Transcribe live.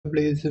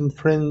Families and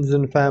friends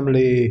and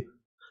family.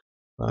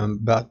 I'm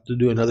about to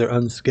do another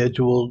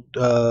unscheduled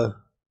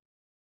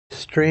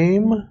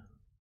stream.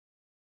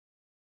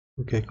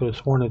 Okay, could have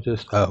sworn it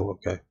just. Oh,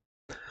 okay.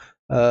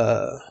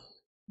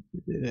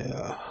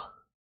 Yeah.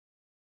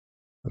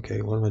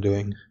 Okay, what am I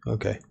doing?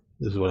 Okay,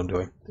 this is what I'm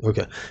doing.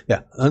 Okay,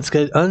 yeah,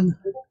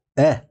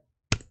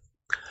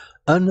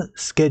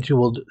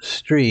 unscheduled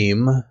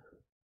stream.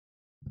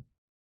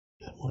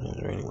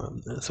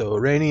 So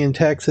rainy in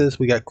Texas.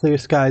 We got clear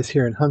skies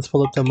here in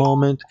Huntsville at the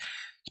moment.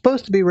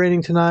 Supposed to be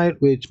raining tonight,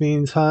 which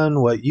means,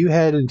 hun, what you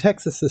had in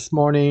Texas this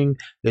morning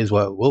is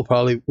what we'll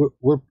probably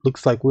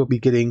looks like we'll be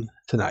getting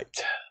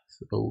tonight.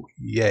 So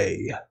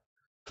yay!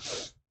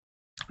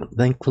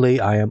 Thankfully,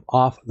 I am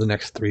off the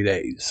next 3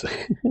 days.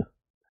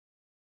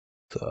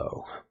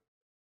 So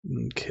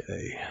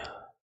okay.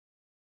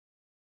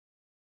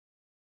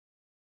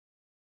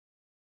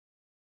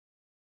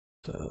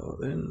 So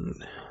then.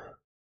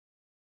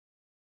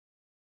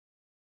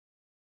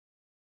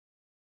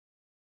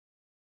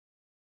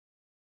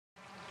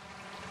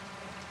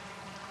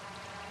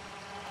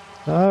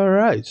 All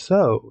right,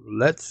 so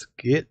let's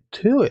get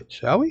to it,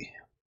 shall we?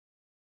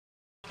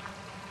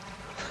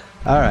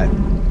 All right.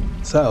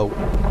 So,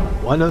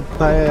 one of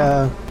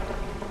my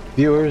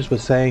viewers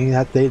was saying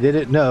that they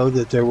didn't know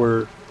that there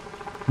were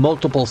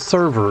multiple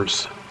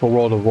servers for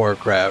World of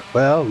Warcraft.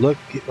 Well, look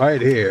right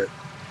here.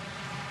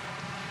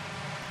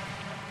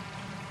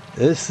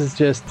 This is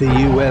just the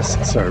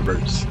US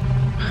servers.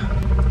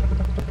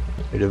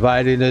 They're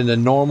divided into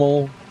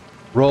normal,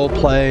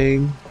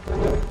 role-playing.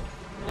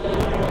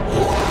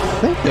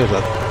 I think there's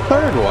a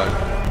third one.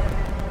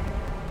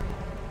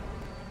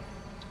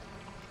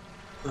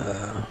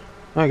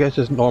 I guess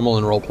just normal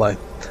and role-play.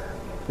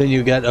 Then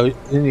you got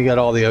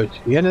all the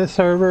Oceania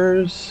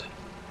servers,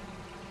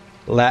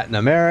 Latin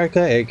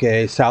America,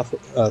 aka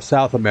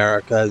South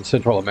America and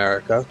Central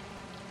America,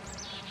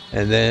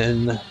 and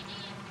then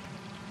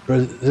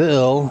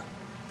Brazil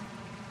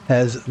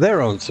has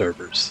their own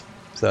servers.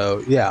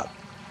 So yeah,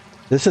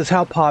 this is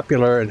how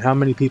popular and how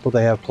many people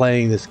they have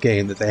playing this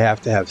game that they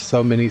have to have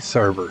so many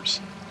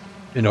servers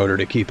in order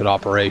to keep it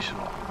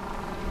operational.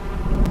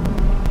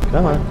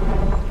 Come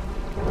on.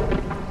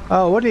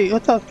 Oh, what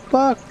the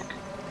fuck?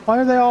 Why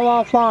are they all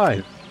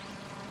offline?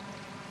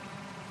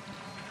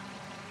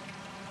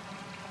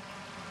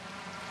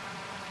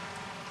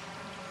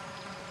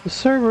 The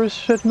servers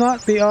should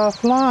not be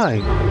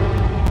offline.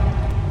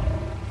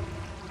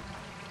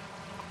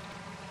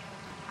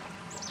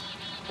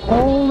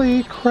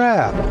 Holy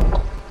crap.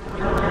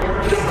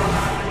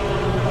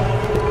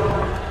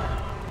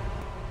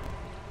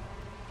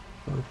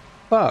 Oh,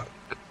 fuck.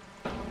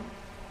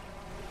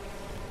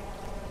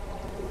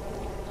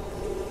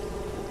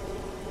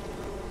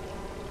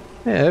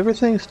 Yeah,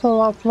 everything's still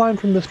offline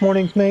from this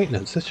morning's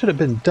maintenance. This should have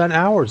been done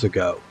hours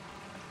ago.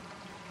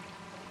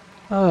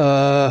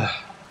 Hi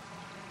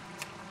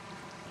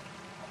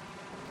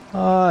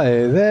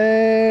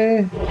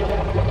there.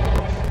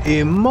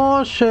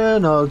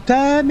 Emotional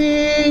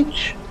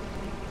damage.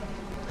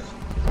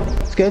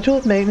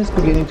 Scheduled maintenance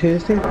beginning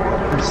Tuesday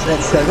at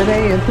 7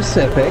 a.m.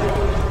 Pacific.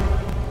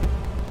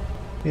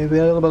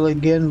 Available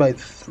again by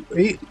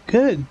 3.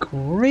 Good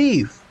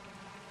grief.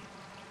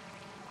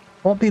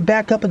 Won't be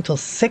back up until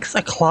 6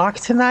 o'clock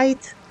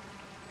tonight?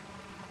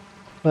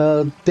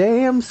 Well,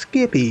 damn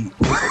Skippy.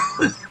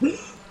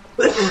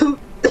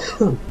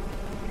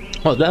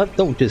 Oh, that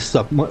don't just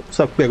suck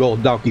big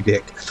old donkey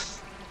dick.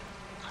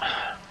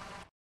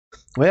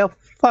 Well,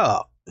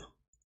 fuck.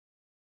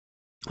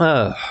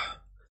 Well,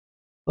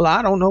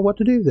 I don't know what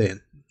to do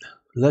then.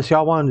 Unless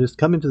y'all want to just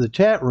come into the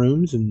chat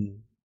rooms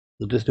and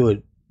we'll just do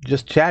it,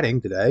 just chatting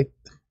today.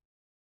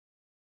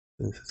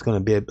 It's going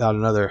to be about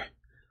another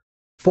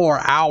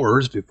 4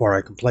 hours before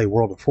I can play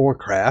World of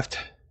Warcraft.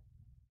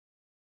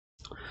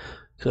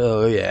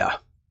 So yeah,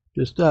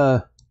 just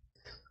come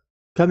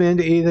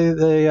into either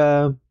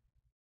the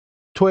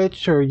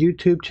Twitch or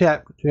YouTube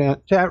chat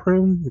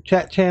room,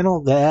 chat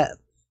channel that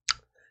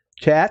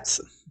chats,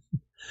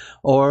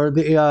 or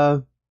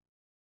the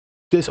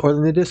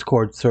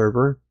Discord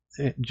server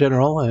in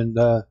general, and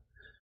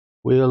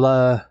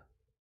we'll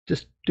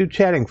just do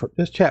chatting for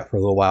just chat for a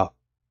little while,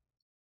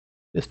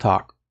 just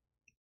talk.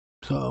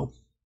 So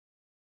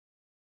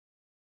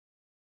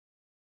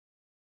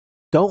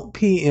don't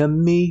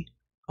PM me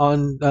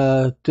on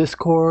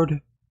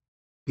Discord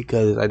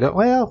because I don't.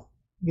 Well,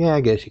 yeah,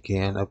 I guess you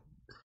can.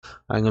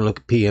 I'm gonna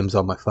look at PMs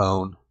on my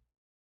phone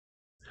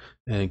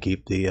and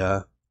keep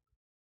the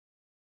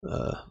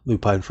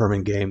Lupine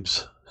Firming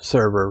Games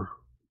server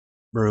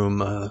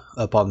room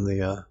up on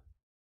the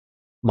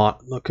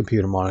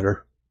computer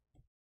monitor.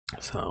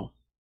 So,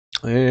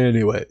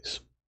 anyways.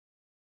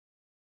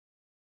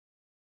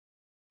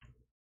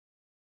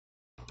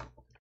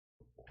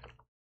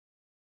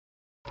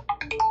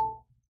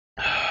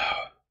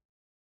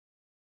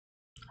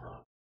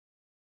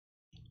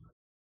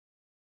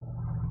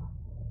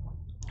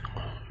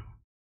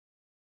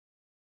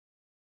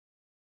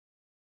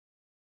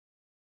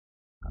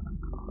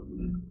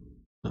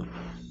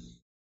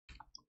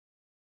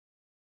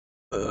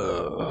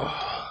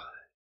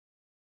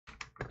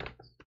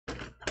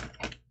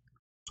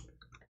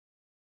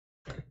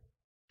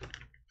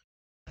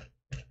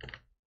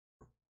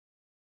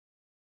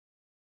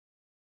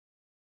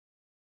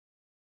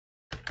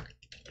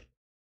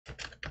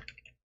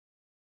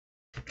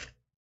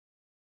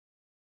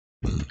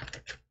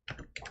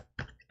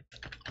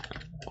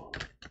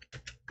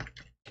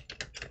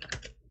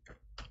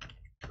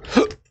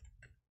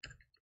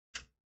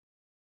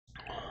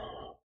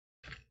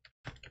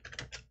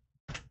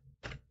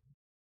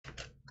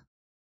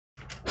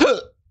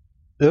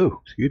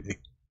 Oh, excuse me.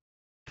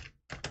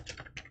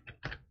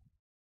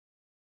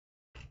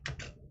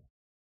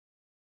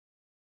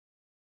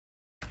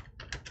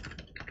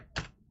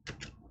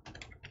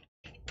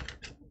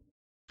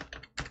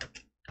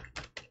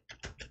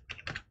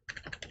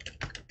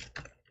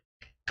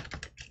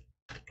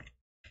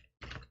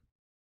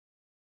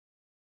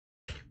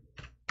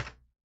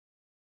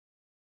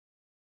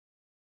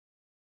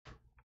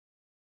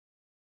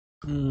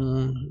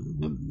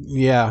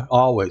 Yeah,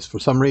 always. For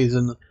some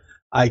reason,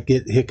 I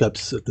get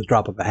hiccups at the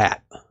drop of a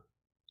hat.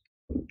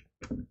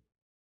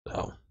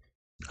 So,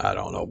 I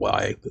don't know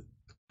why, but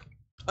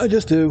I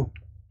just do.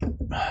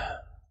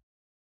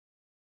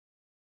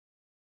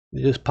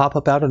 They just pop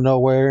up out of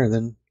nowhere, and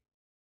then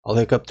I'll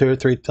hiccup 2 or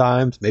 3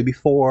 times, maybe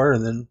 4,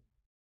 and then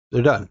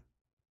they're done.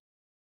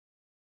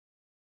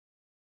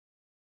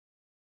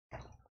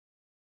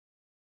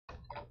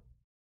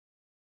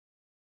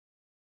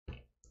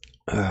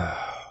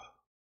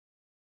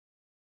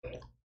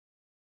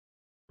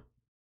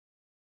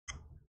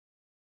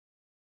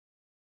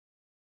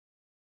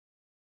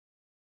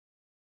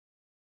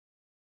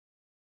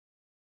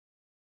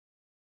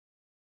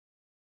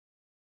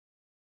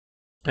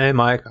 Hey,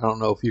 Mike. I don't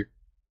know if you're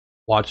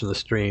watching the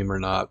stream or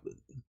not, but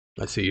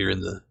I see you're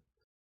in the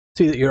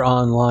see that you're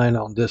online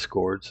on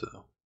Discord.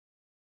 So,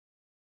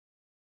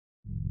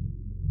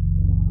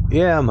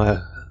 yeah,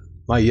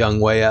 my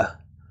young way.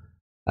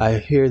 I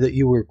hear that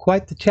you were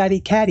quite the chatty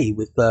catty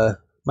with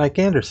Mike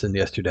Anderson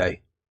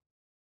yesterday.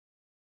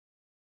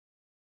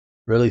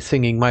 Really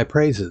singing my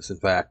praises, in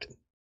fact.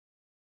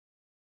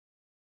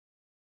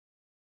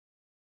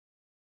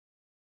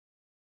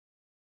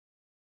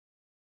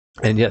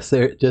 And yes,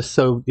 there. Just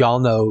so y'all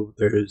know,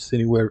 there's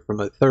anywhere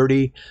from a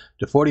 30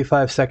 to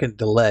 45-second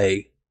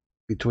delay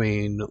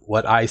between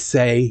what I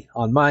say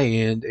on my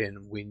end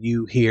and when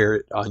you hear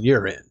it on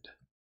your end.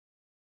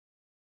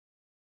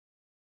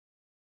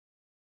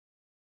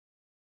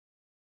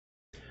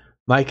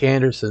 Mike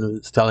Anderson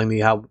was telling me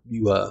how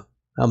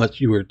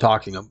much you were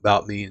talking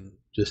about me and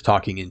just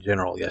talking in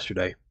general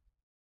yesterday.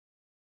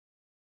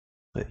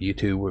 That you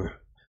two were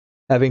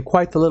having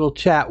quite the little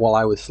chat while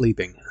I was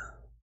sleeping.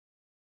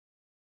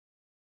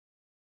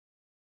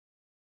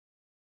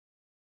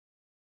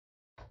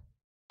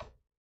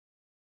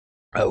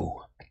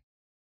 Oh,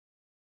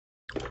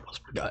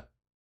 almost forgot.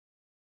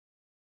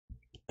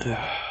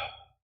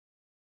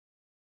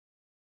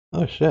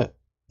 Oh shit!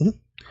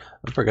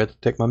 I forgot to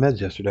take my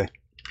meds yesterday.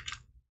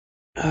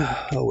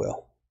 Oh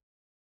well,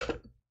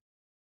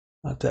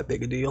 not that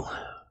big a deal.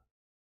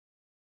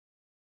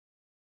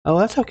 Oh,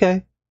 that's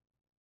okay.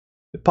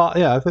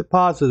 Yeah, if it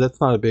pauses, that's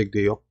not a big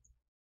deal.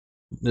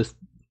 Just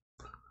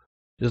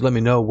let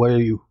me know where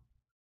you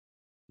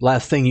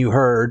last thing you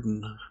heard,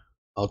 and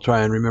I'll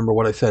try and remember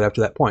what I said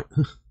after that point.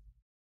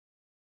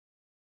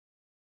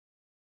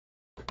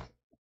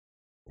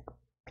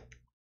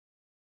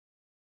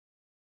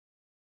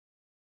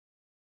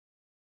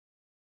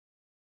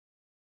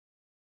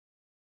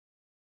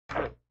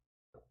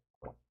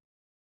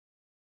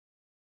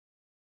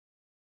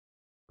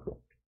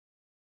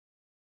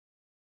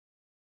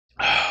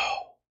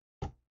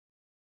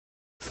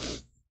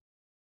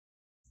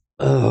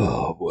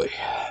 Oh boy.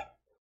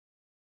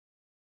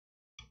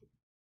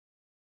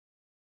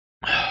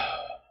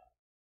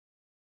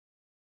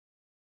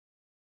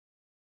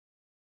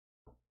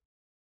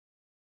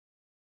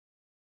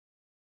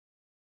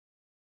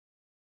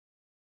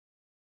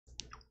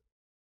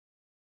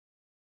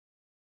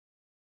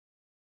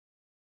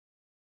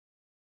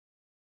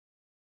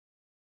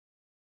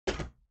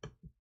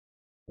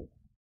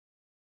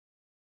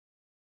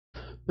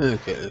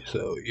 Okay,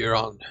 so you're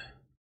on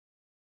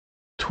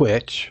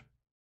Twitch,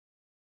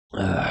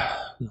 the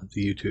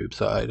YouTube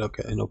side.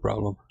 Okay, no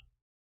problem.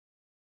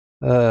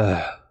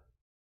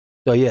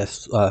 So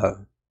yes,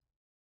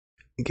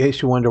 in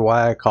case you wonder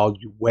why I called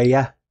you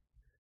Waya,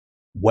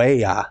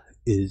 Waya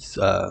is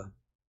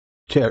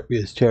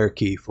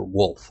Cherokee for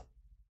wolf.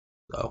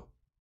 So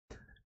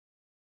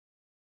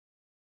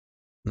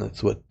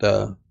that's what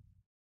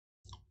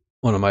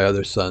one of my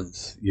other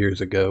sons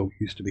years ago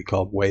used to be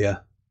called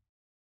Waya.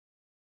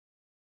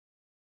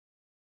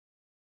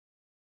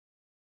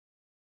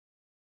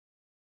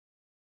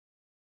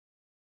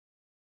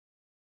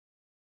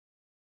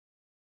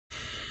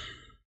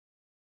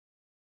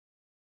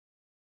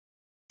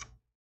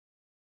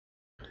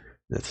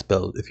 It's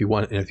spelled if you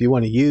want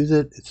to use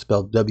it, it's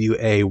spelled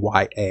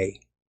Waya.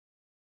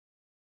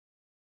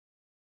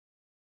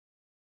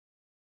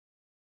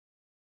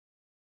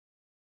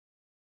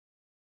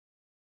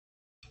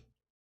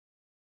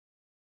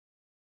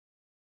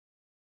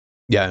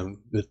 Yeah,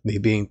 with me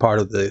being part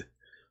of the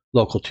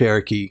local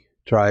Cherokee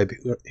tribe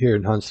here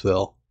in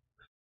Huntsville,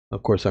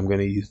 of course, I'm going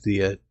to use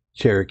the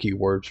Cherokee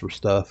words for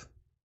stuff.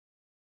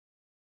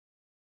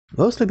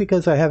 Mostly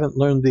because I haven't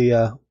learned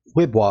the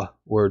Wibwa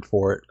word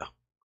for it,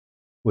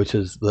 which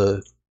is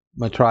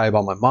my tribe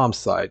on my mom's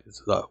side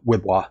is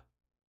Wibwa.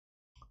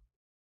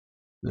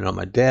 And on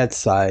my dad's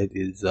side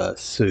is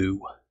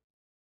Sioux.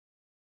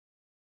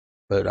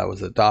 But I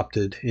was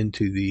adopted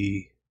into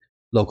the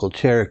local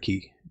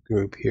Cherokee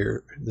group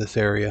here in this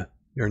area,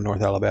 here in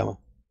North Alabama.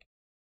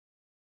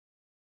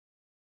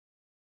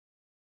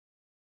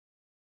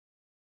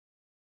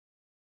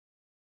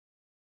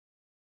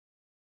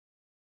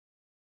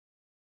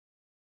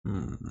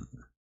 Hmm.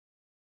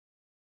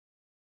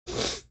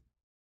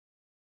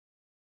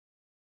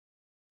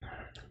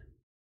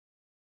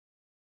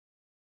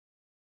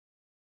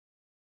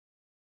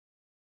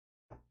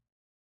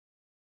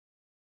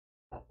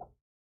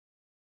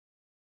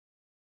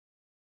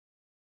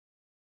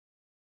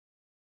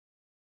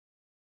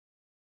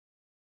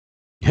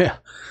 Yeah.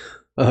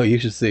 Oh, you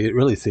should see it.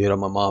 Really see it on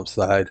my mom's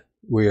side.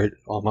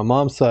 On my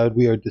mom's side.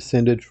 We are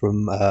descended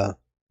from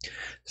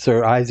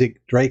Sir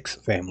Isaac Drake's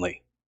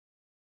family.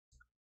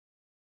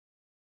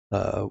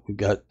 We've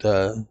got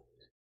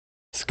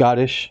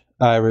Scottish,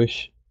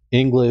 Irish,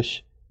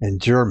 English,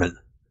 and German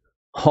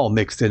all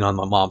mixed in on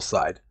my mom's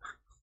side.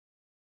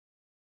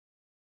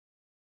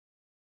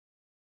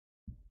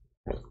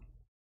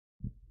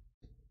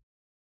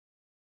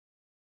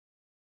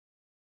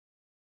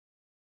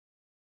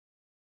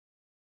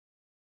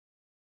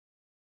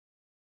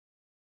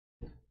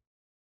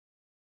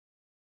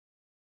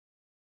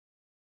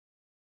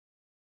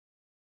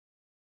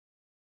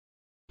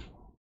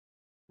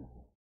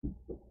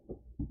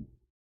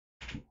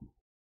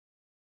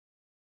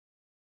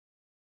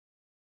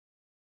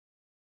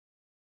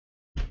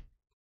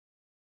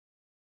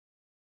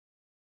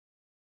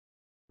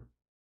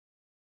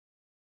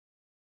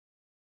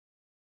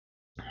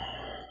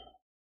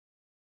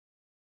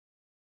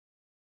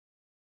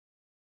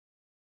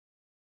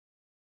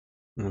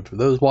 And for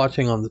those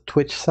watching on the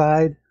Twitch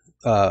side,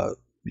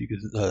 you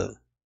can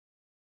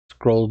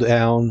scroll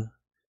down,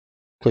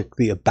 click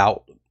the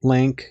About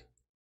link,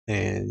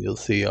 and you'll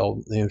see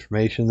all the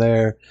information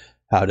there.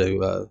 How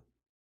to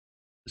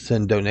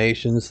send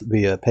donations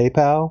via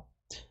PayPal,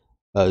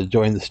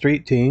 join the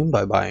street team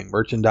by buying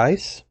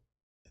merchandise,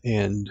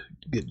 and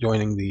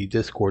joining the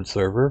Discord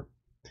server.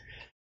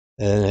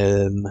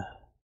 And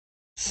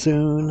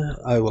soon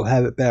I will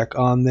have it back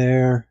on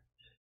there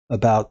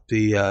about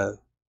the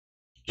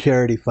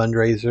charity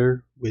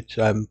fundraiser, which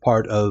I'm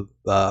part of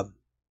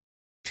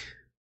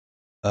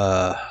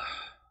uh,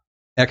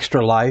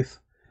 Extra Life.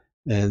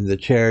 And the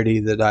charity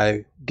that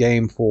I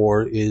game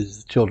for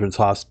is Children's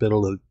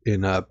Hospital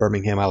in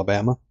Birmingham,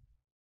 Alabama.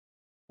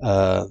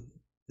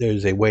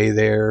 There's a way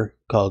there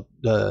called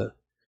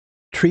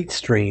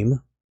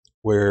Treatstream,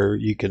 where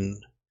you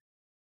can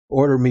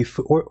order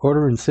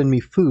and send me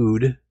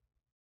food.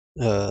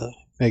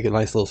 Make a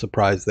nice little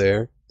surprise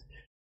there.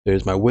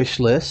 There's my wish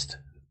list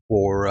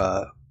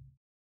for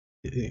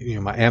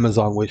my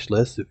Amazon wish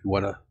list if you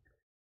want to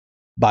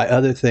buy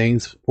other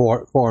things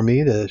for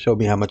me to show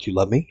me how much you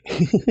love me.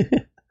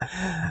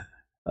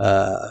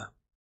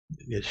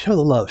 Yeah, show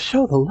the love,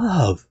 show the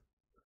love.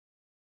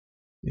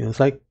 It's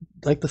like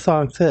the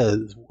song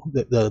says,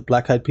 the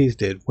Black Eyed Peas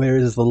did. Where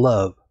is the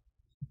love?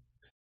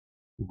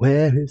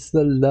 Where is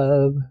the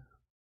love?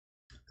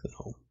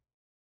 So,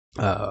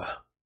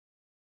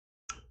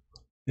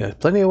 yeah,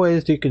 plenty of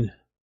ways you can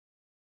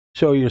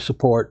show your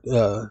support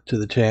to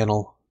the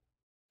channel,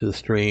 to the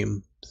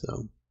stream.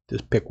 So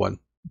just pick one.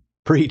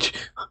 Preach.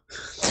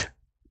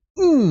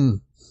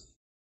 Mm.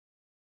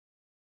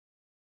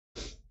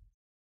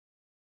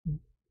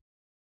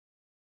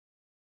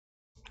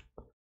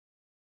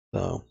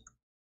 So,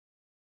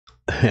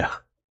 yeah.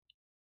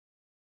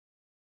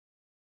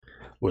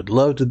 Would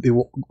love to be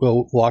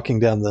walking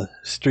down the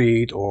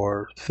street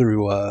or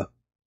through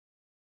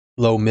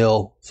Low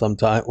Mill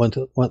sometime,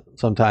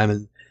 sometime,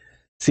 and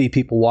see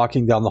people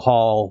walking down the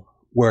hall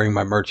wearing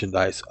my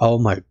merchandise. Oh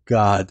my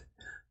god,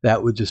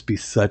 that would just be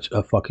such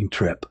a fucking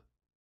trip.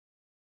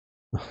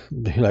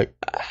 They're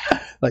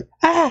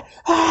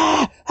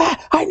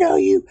I know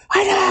you,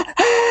 I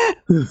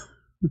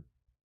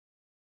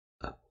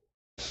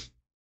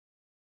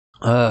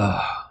know.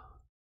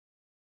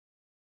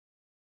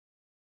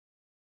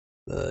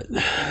 But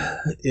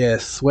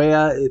yes,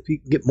 if you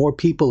can get more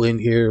people in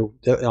here,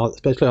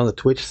 especially on the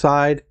Twitch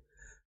side,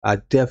 I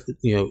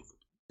definitely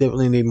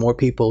need more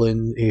people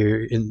in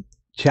here in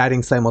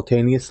chatting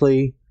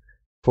simultaneously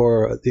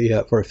for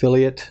the for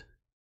affiliate.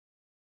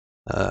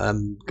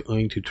 I'm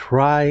going to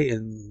try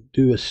and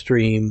do a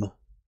stream,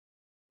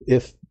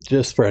 if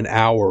just for an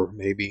hour,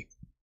 maybe.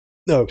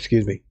 No,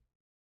 excuse me.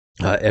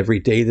 Every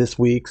day this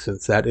week,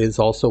 since that is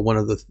also one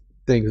of the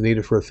things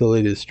needed for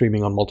affiliate is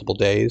streaming on multiple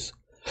days.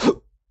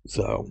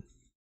 So,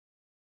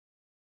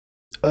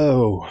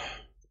 oh,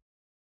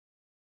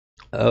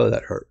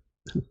 that hurt.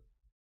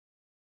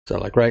 So,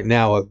 like right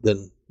now, I've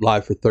been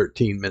live for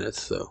 13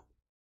 minutes. So,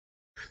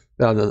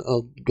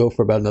 I'll go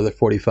for about another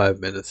 45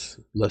 minutes.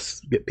 Let's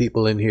get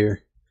people in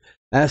here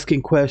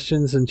asking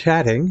questions and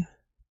chatting.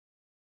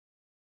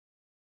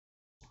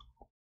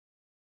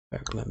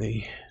 Let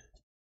me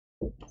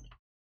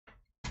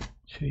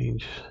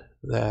change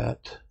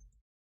that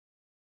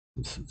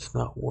since it's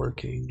not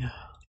working.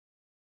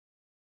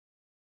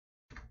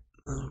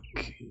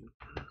 Okay.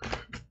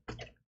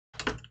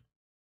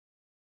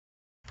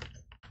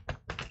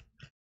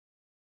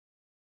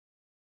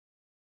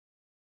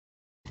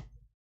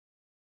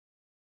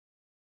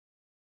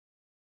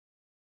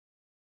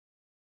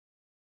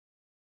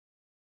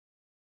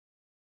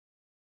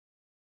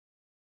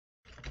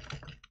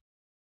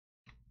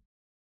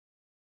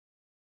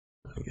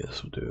 I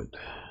guess we'll do it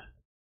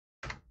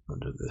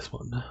under this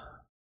one.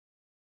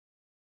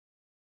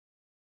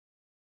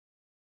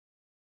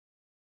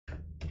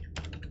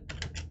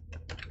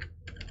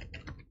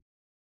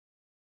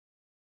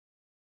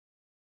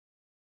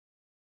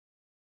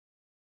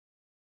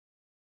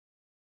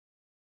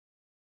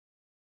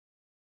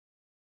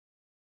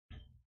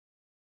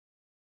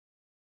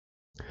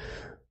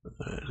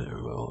 Alright, there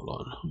we go.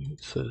 Hold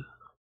on.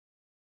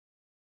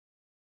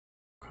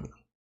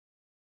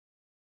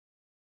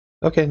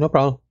 Okay, no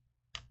problem.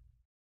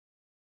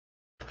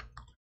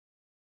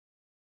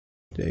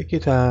 Take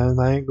your time.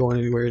 I ain't going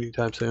anywhere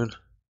anytime soon.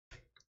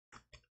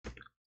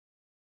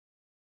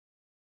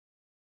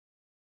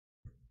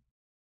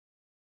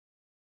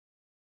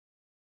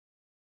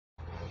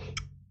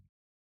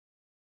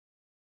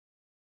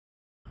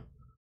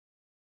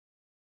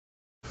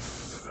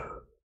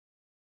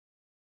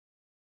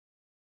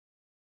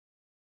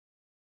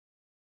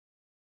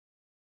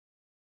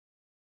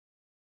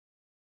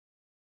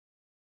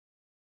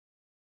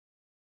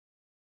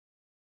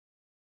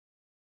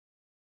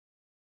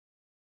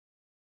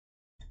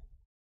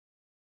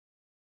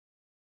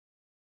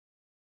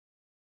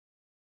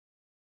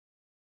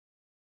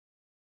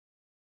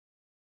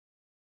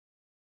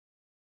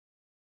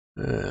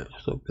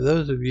 So for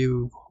those of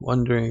you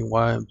wondering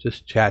why I'm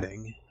just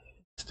chatting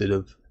instead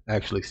of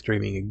actually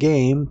streaming a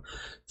game,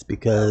 it's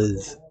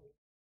because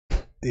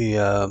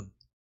the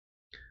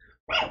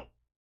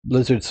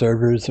Blizzard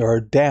servers are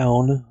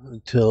down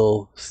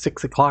until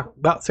 6 o'clock,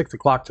 about 6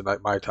 o'clock tonight,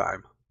 my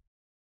time.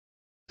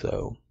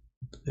 So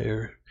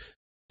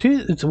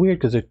it's weird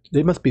because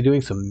they must be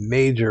doing some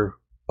major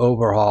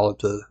overhaul of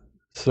the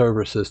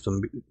server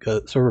system,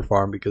 server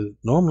farm, because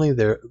normally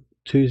their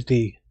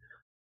Tuesday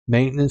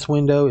maintenance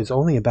window is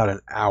only about an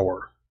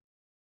hour,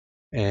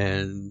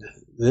 and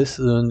this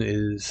one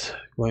is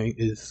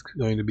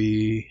going to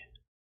be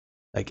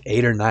like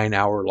 8 or 9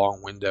 hour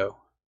long window.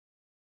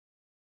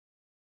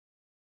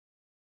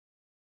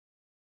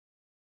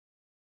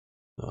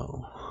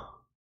 So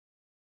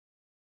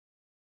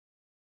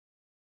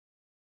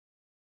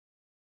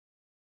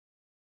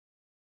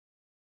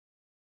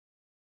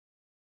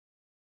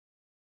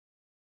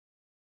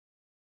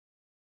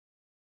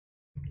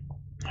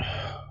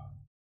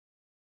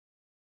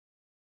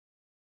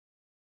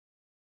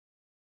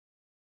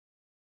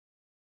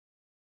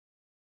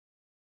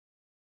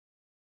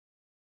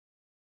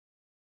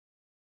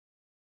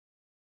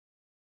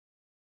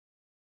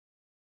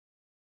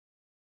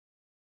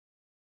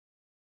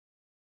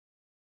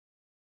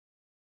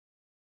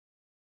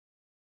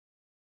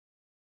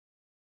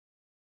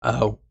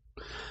oh,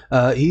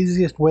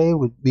 easiest way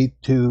would be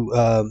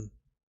to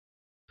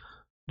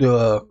do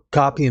a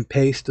copy and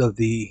paste of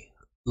the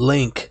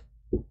link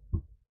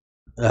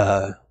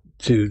to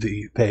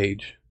the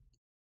page,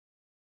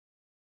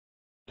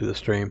 to the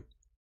stream.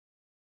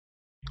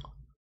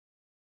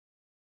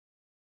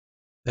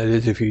 That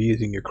is, if you're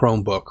using your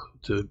Chromebook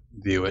to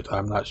view it.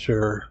 I'm not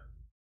sure.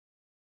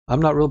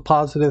 I'm not real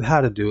positive how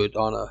to do it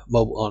on a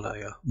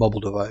mobile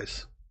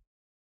device.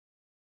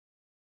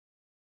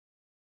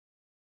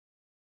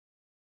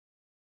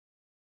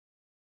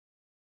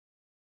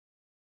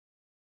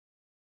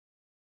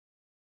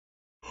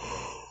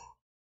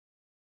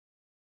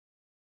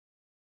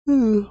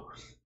 Hmm.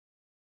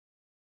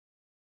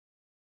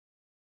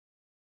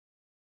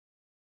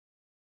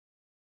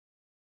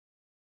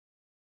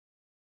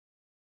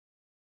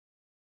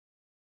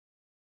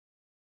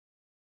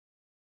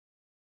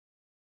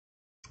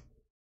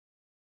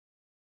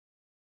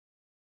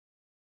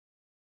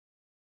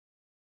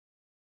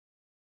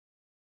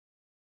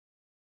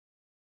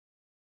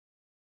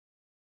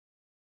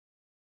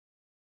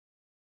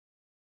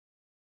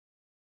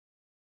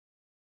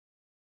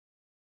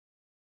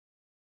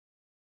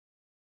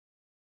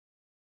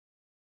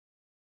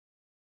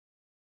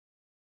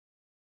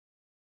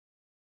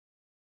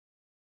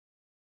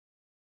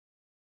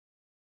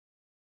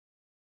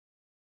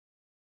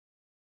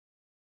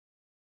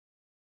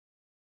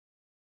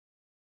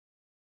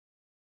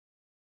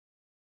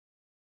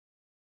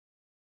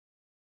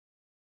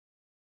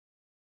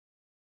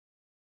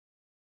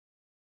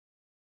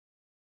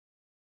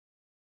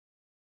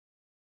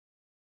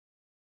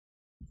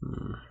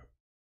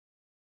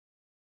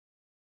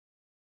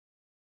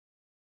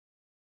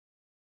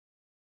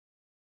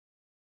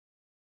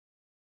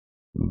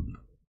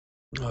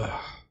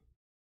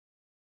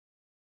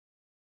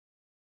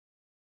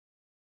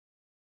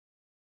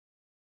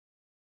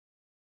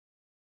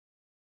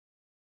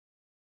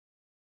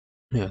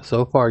 Yeah,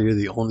 so far you're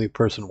the only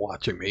person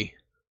watching me.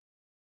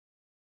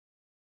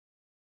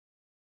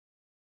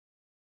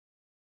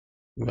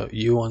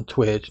 You on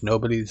Twitch.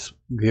 Nobody's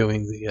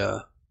viewing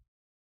the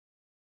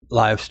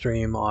live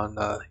stream on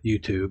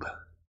YouTube.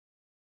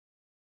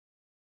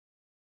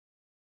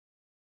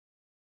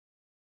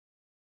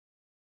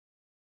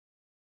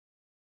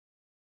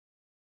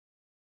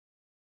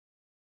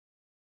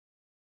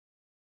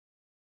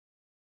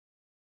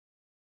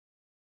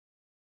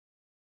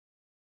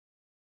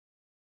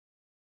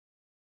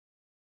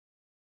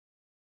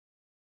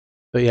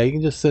 But yeah, you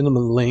can just send them a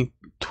link,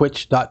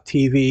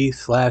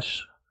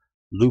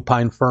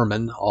 twitch.tv/Lupine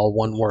Furman, all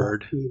one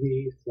word.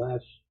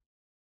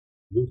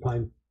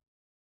 TV/Lupine.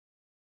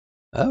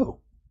 Oh,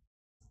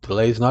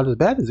 delay's not as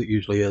bad as it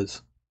usually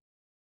is.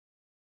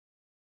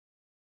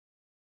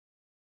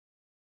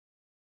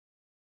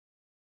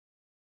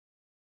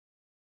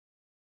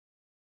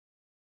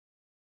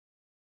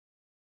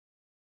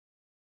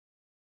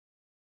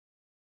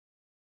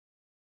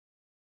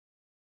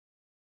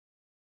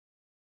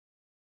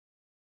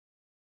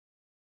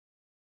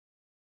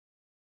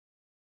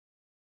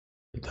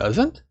 It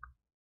doesn't?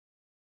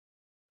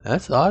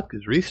 That's odd,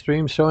 because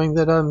Restream's showing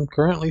that I'm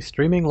currently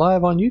streaming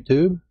live on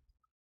YouTube.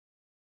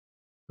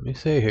 Let me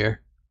see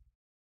here.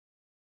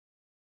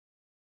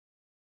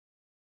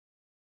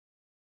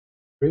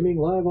 Streaming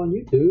live on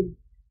YouTube.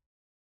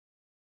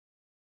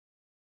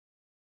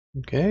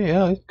 Okay,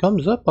 yeah, it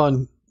comes up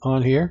on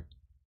here.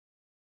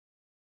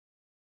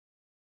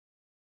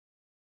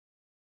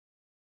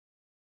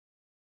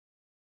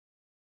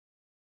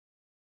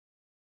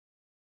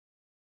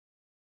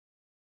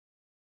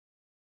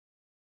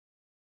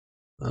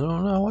 I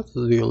don't know what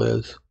the deal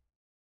is.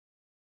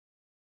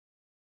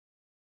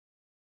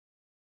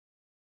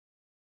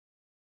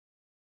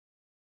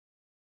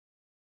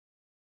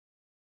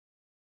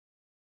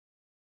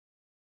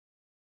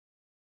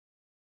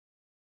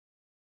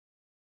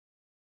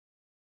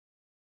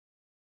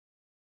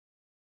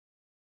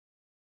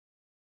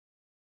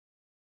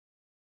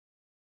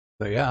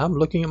 So yeah, I'm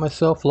looking at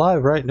myself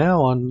live right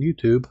now on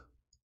YouTube.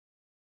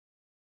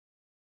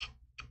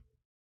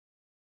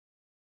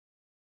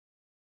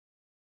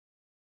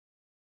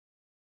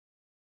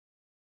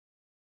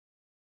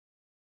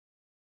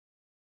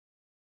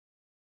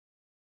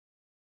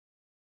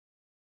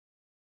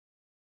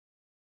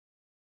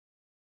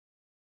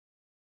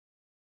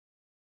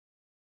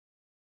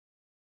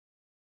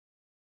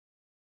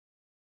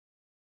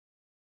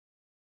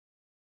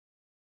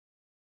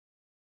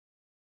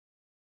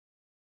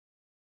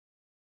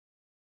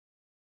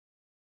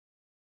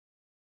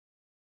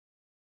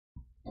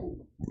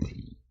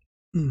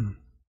 Hmm.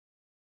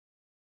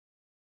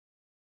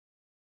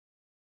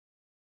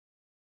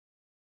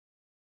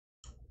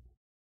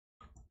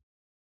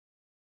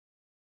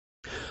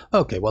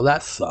 Okay, well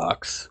that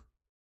sucks.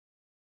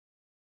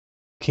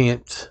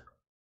 Can't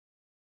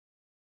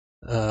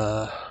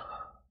uh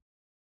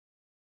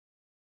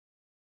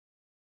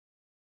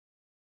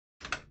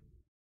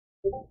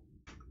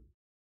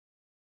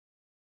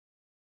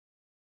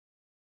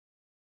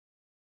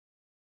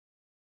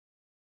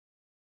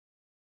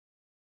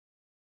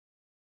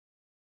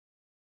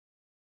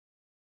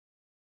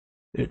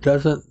it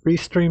doesn't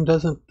Restream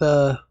doesn't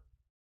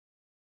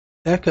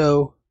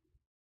echo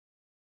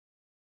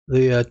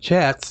the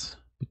chats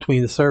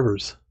between the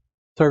services.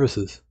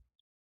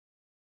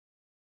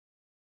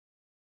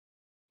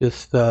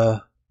 Just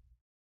you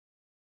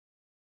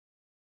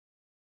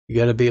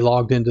got to be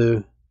logged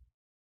into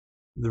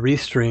the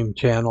Restream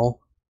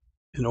channel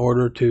in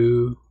order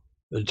to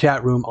the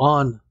chat room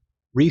on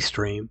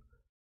Restream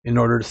in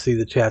order to see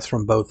the chats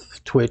from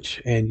both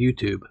Twitch and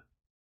YouTube.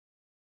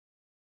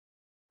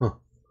 Huh.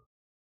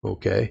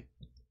 Okay.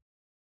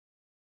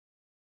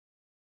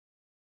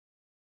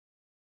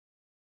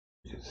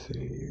 Let's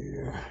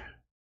see.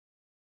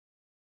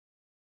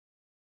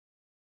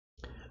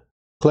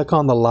 Click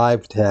on the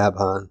live tab,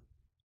 hon.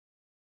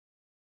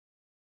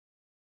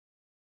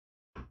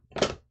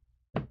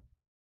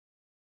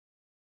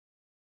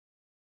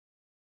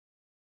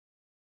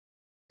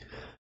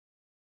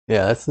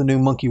 Yeah, that's the new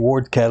Monkey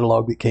Ward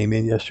catalog that came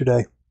in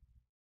yesterday.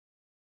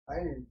 I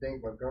didn't even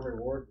think Montgomery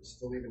Ward was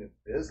still even in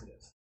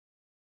business.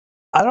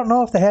 I don't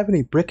know if they have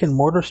any brick and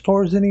mortar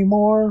stores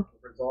anymore.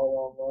 It's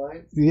all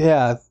online.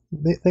 Yeah, I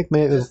think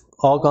maybe it's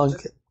all gone.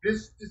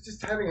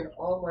 Just having an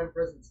online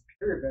presence,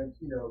 period, man.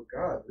 You know,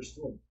 God, they're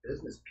still in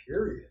business,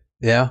 period.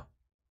 Yeah.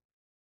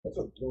 That's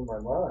what blew my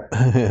mind.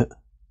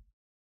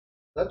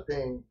 That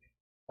thing,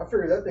 I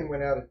figured that thing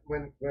went out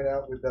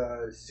with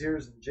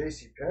Sears and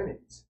J.C.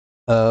 Penney's.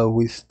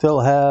 We still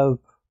have.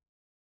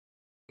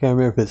 Can't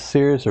remember if it's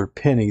Sears or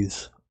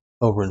Penny's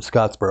over in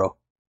Scottsboro.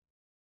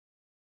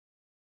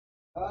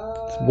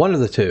 It's one of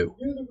the two.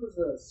 I knew there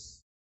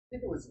was I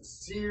think it was a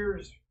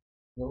Sears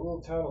in the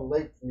little town of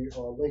Lake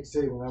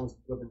City when I was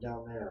living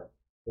down there.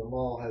 The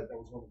mall that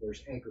was one of their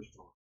anchor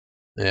stores.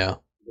 Yeah.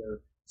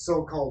 Their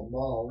so-called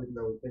mall, even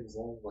though things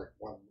only like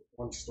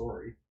one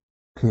story.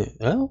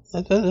 Well,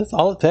 that's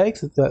all it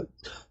takes. It's that,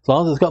 as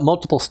long as it's got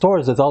multiple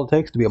stores, that's all it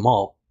takes to be a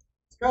mall.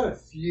 It's got a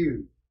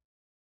few.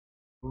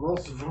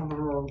 Most of them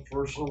are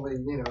unfortunately,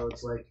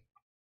 it's like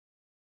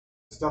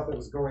stuff that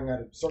was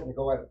starting to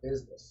go out of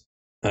business.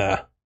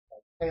 Ah,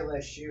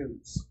 Payless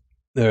shoes.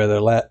 they're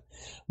their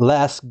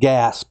last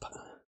gasp.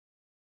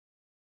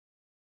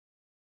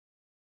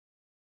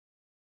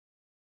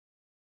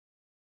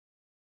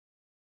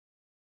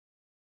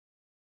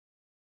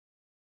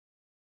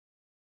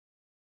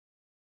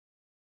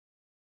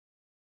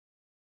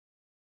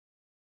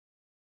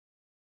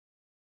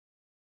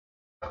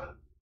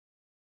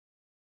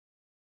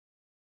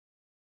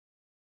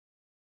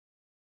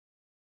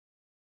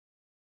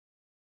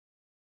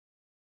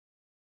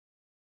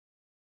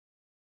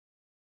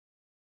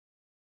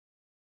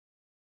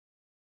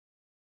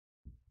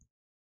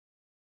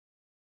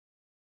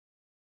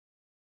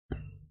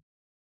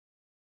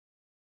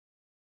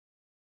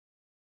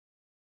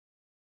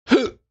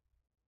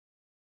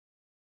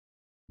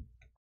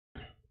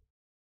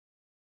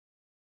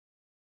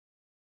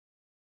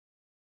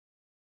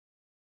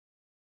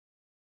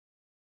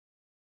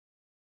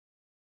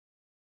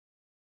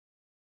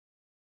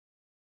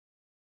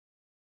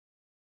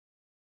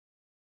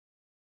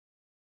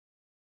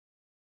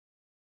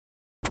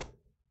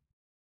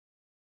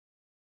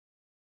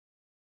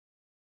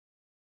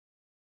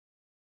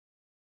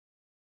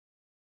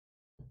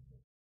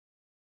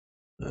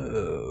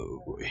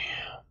 Oh boy.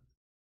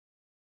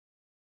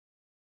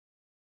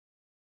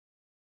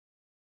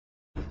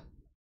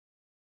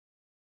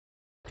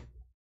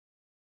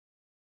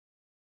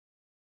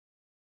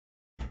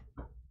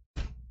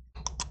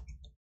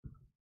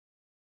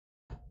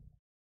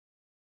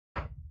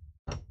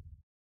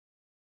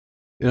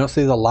 You don't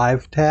see the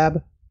live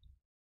tab?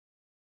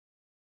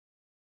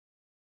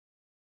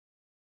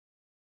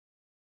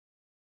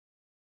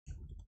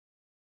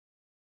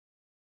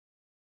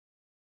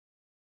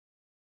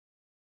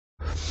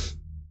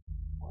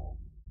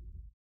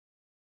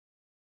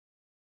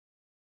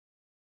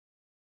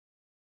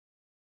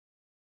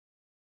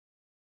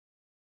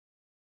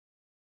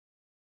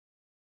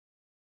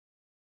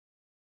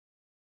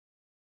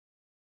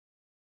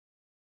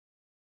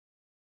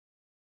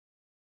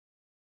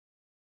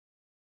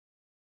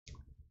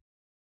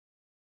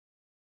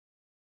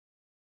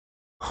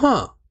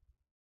 Huh.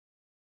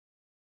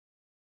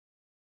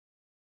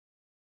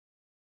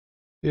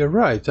 You're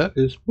right, that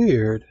is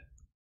weird.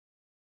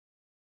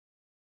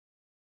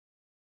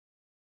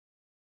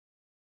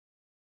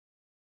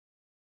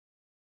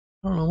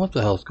 I don't know what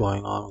the hell's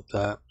going on with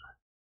that.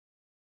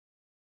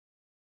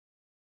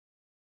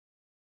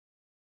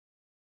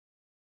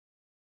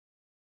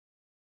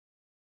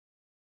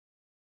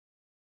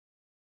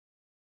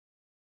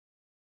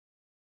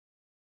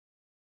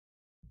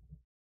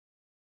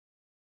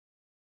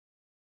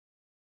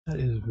 That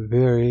is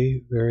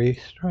very, very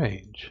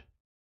strange.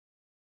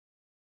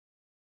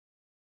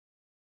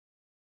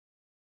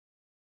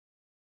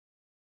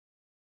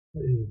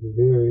 That is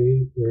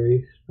very,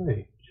 very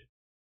strange.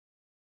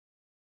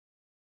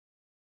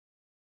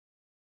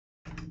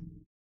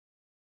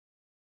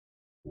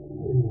 That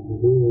is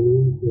very,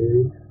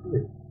 very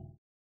strange.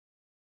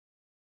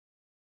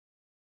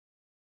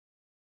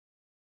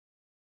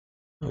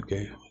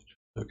 Okay,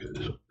 look at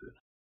this one.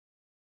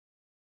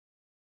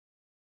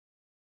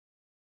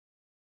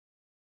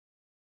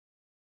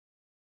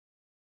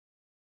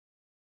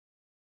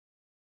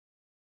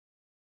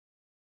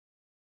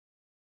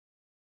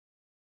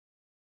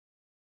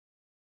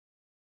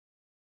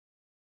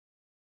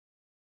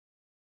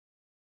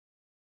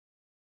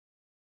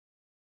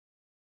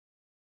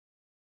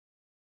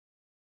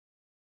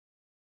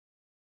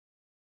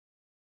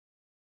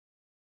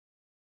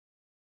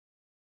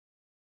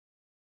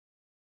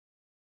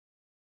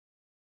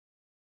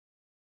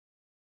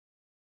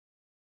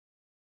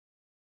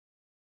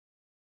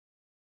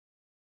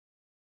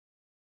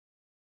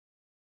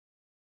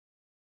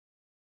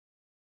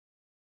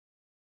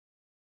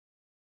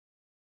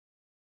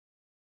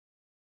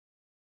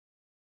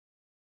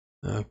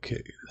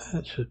 Okay,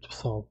 that should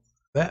solve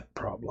that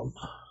problem.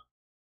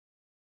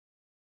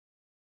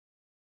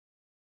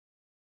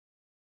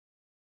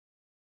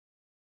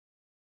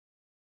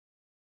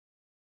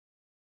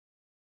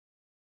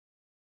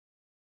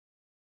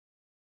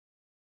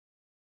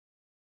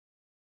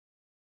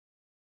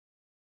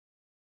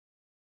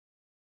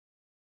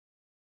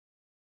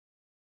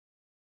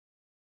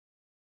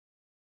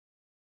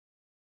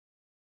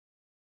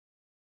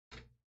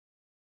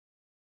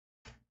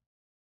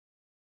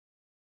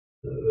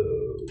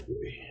 Oh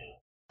boy.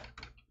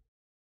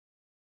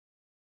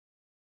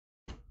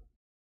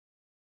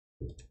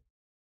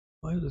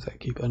 Why does that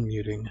keep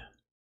unmuting?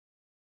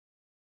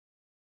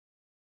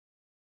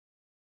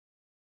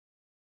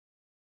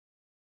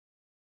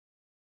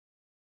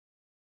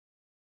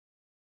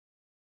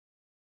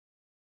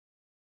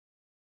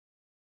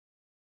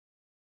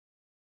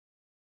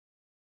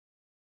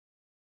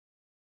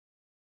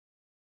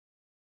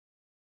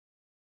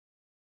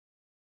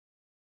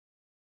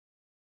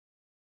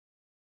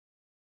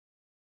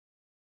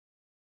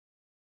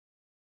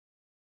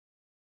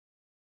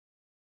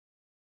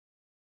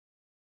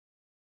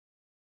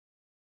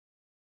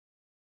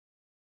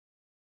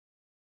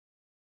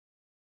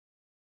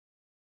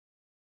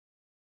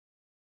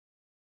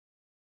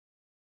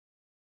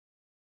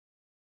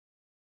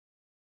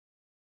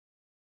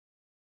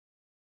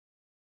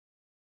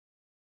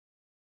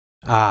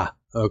 Ah,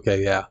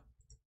 okay, yeah.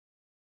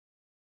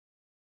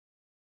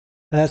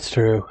 That's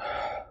true.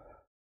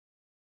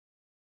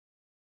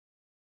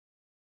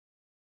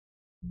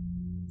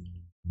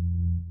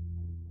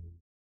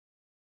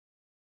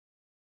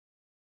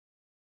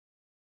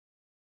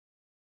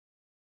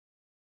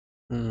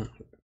 Mm.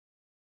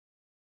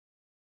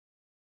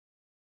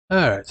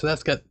 Alright, so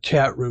that's got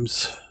chat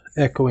rooms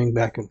echoing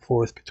back and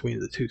forth between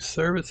the two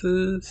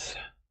services.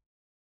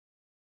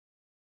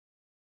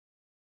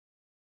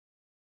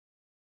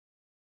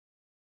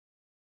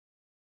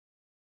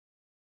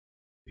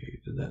 Okay,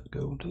 did that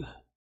go to...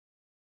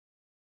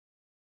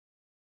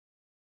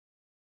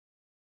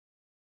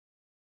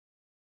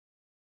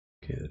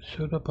 Okay, it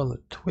showed up on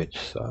the Twitch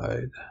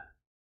side,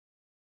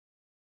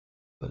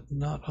 but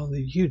not on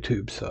the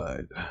YouTube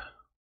side.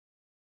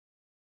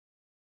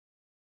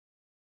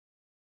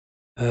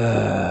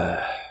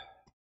 I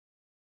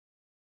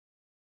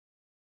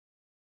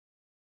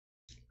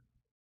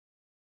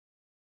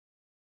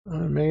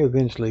may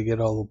eventually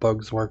get all the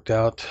bugs worked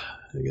out.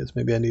 I guess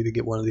maybe I need to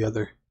get one of the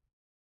other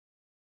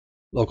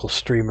local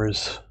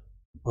streamers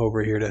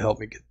over here to help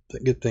me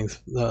get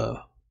things,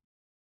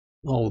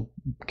 all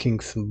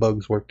kinks and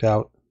bugs worked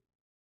out.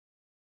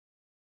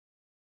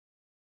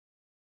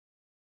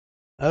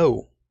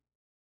 Oh,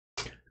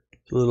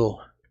 it's a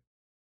little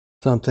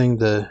something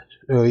to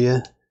show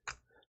you.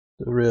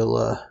 The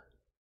real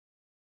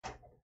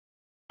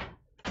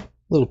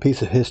little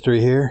piece of history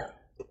here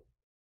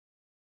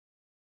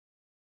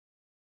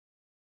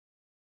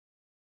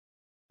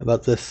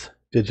about this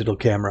digital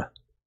camera.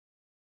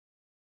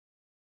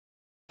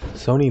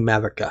 Sony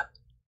Mavica.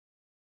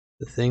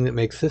 The thing that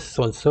makes this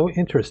one so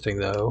interesting,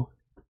 though,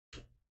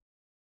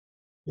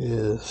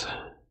 is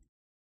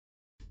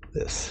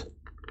this.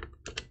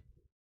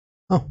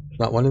 Oh, there's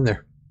not one in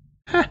there.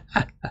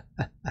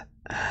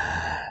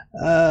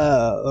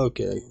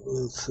 Okay,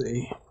 let's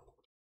see.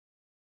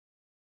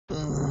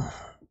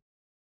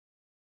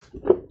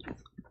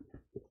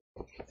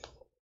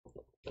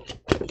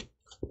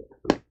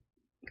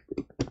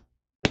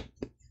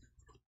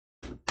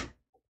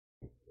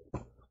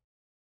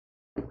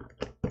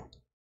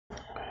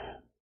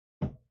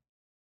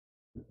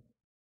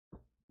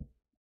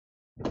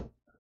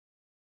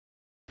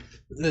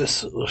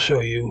 This will show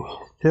you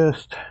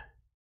just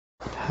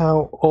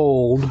how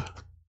old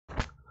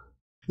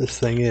this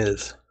thing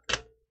is.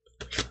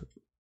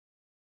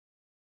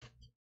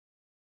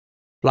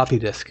 Floppy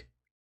disk.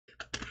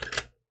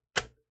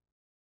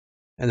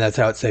 And that's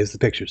how it saves the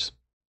pictures.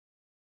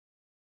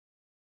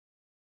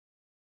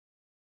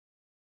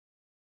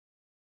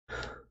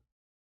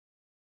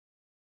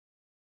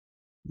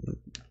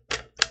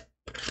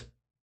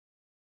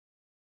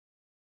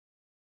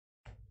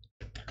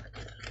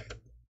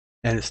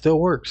 And it still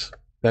works.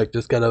 In fact,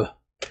 just got a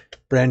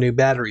brand new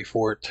battery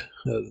for it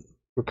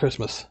for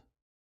Christmas.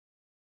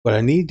 What I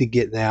need to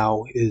get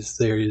now is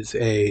there is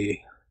a,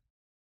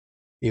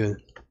 even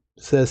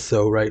says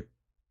so right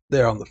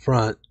there on the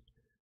front,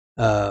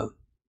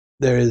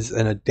 there is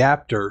an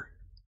adapter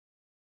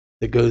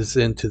that goes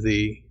into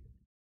the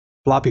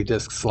floppy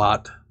disk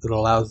slot that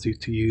allows you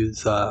to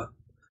use the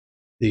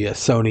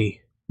Sony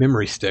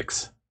memory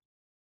sticks.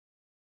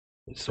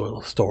 So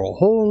it'll store a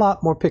whole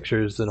lot more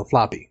pictures than a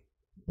floppy,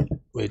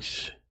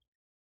 which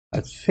I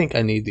think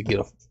I need to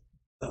get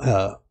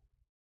a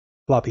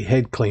floppy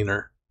head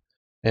cleaner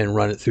and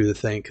run it through the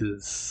thing,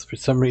 because for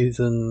some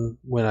reason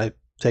when I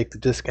take the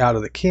disk out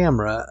of the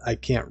camera, I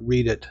can't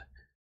read it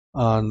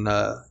on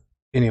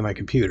any of my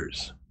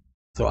computers.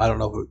 So I don't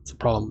know if it's a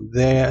problem with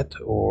that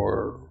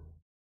or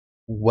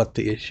what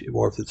the issue,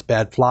 or if it's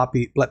bad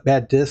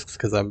discs,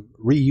 because I'm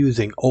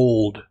reusing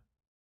old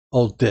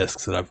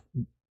discs that I've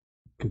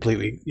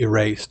completely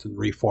erased and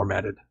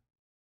reformatted.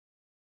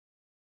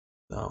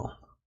 So,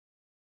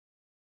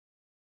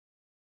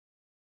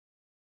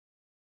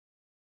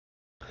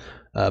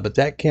 but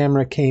that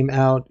camera came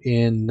out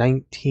in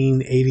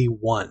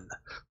 1981.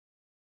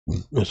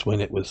 Was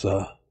when it was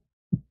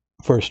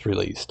first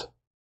released.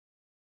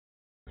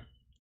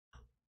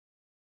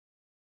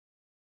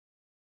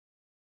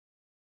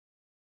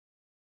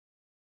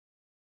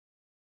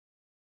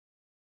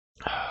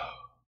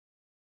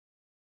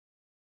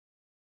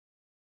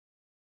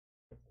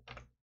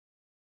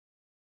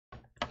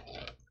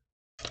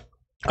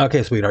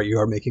 Okay, sweetheart, you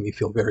are making me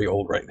feel very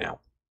old right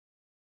now.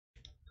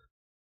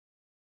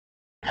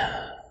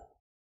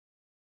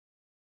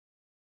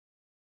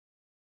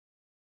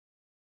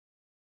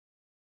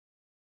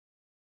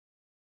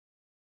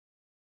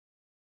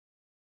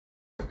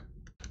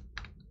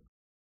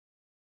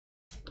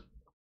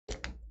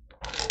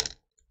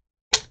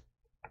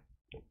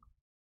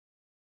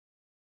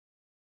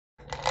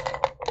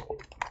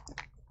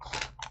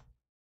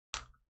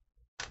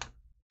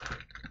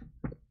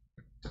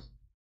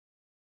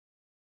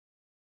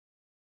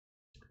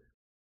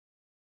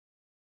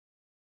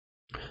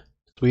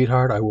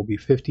 Sweetheart, I will be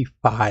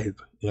 55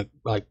 in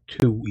like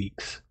 2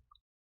 weeks.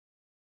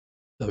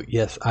 So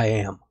yes, I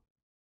am.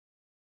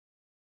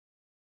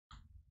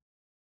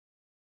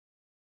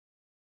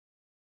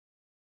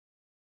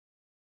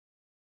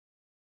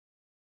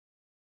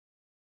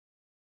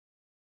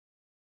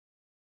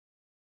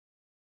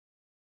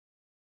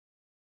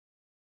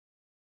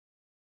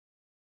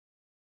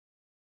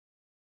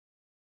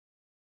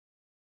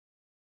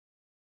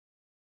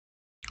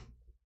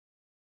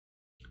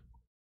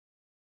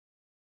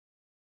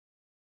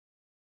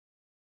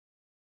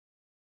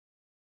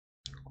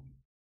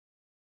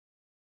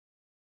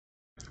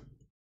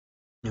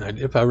 And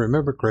if I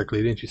remember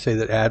correctly, didn't you say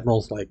that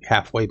Admiral's like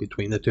halfway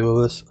between the two of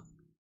us?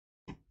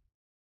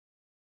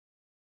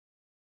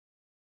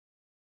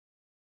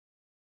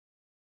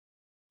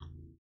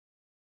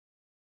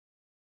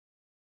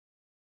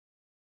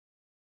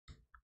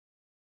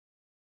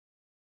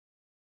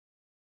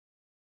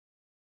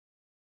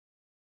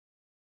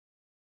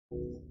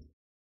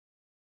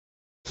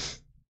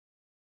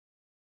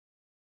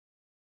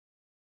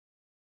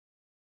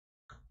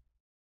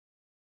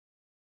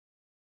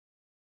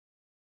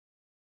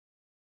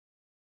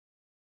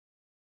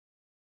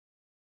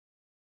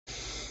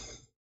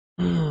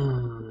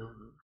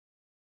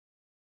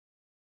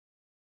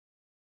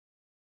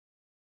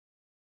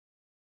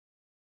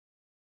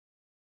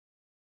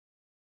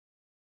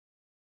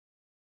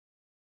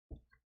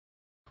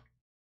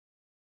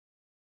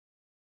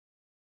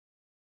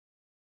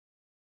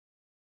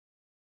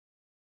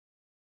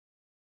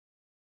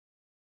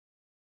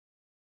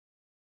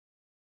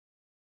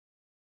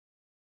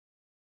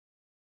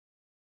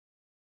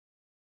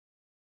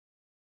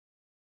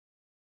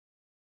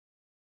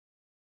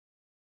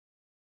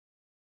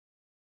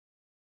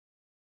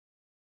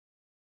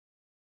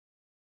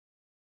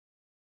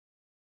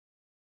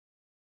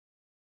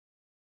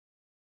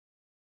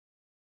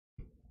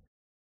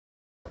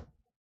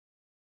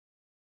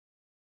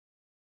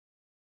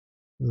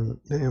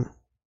 Damn.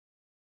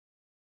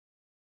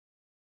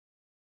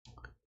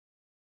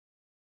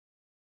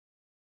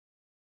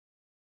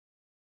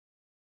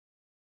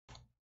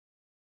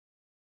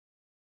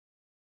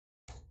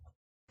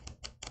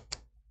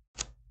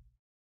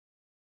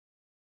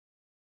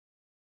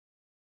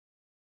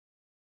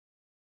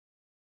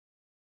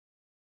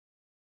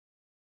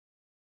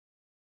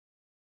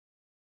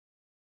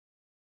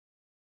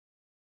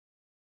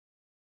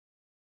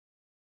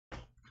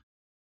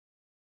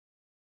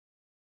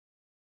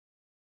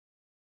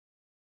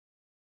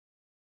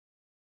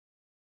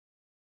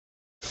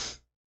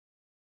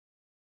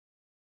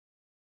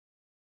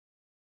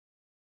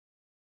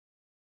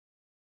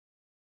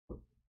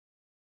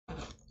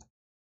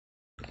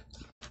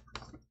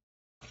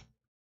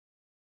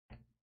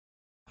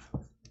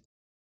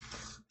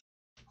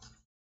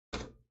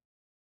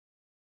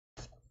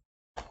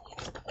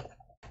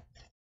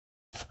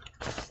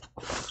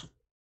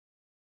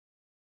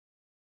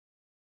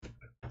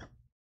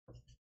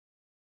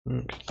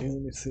 Okay,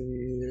 let me see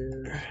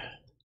here.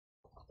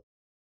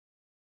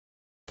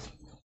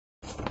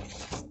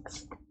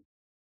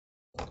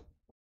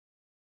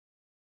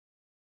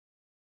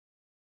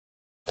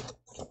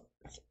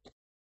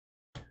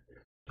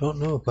 Don't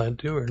know if I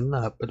do or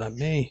not, but I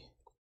may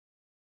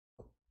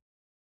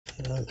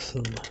have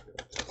some.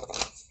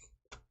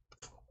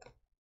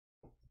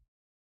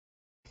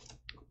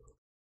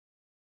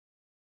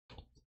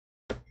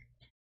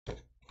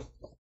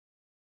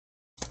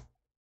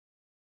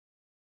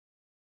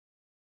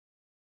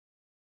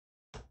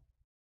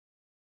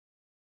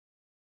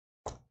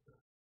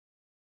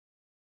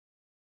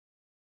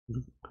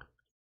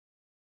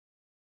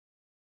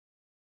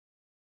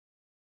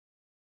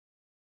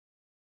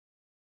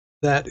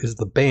 That is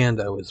the band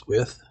I was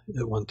with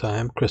at one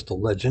time, Crystal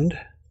Legend.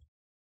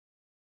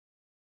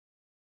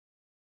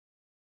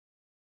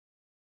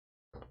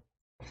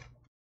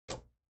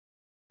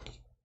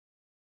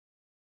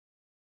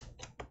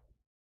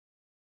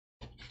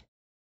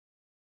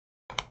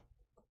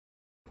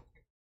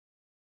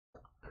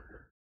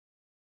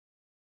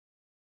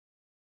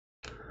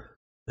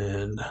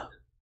 And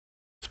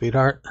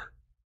Sweetheart,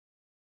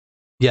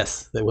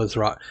 yes, it was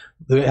rock.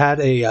 They had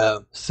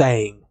a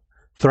saying,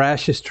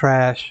 "Thrash is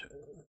trash."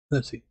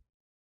 Let's see,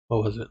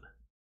 what was it?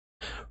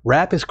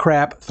 Rap is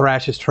crap,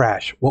 thrash is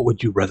trash. What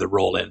would you rather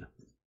roll in?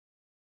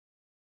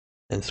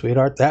 And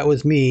Sweetheart, that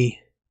was me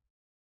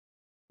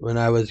when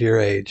I was your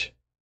age.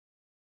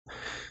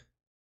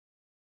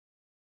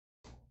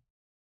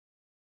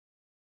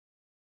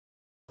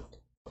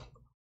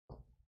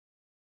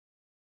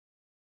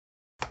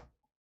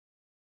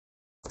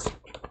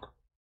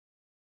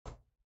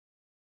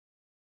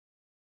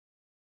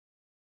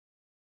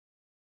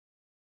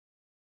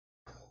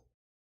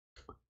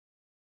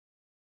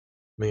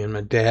 Me and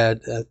my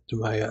dad at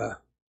my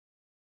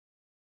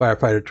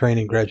firefighter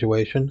training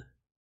graduation.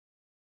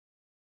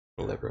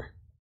 Whatever.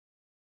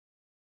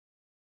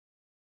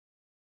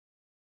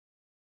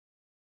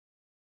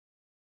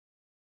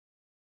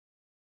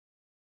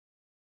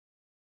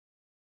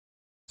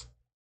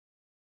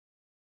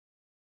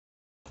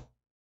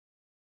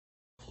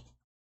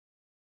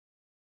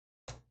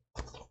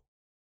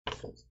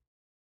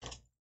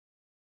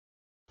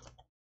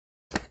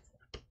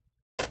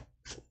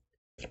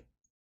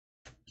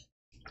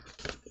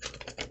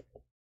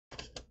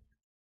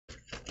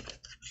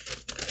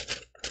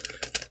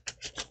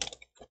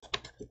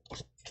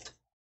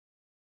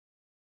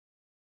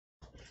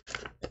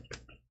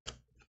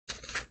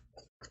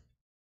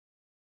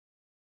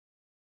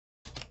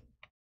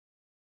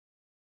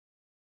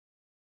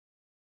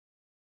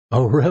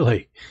 Oh,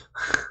 really?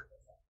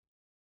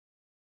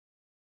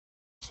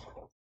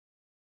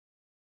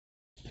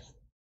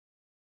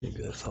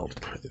 Maybe that's all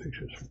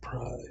pictures for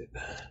Pride.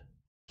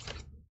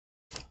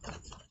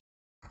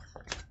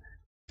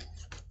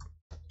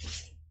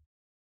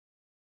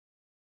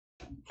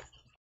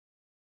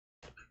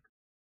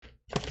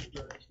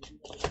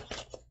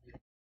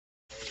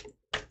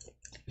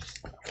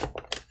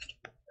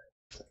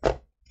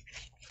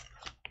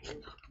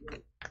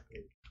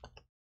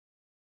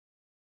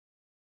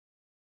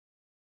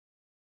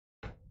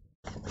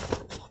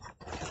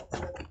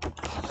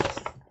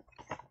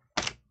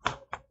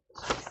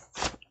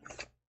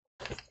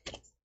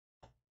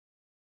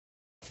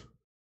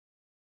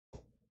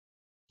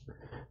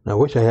 I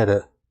wish I had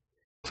a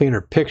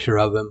cleaner picture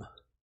of him,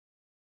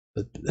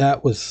 but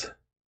that was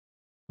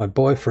my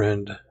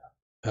boyfriend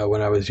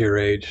when I was your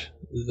age,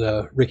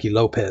 Ricky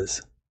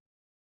Lopez.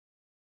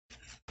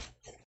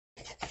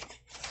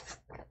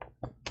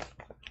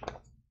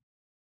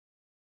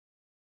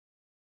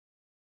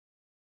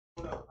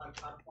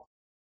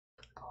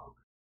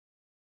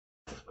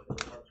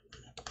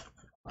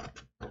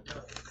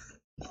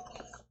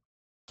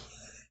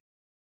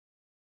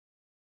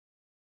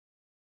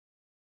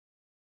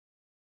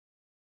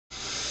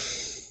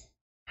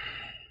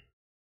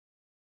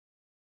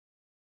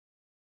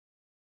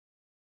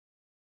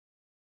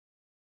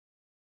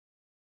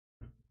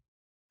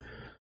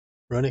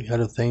 Running out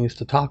of things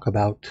to talk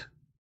about.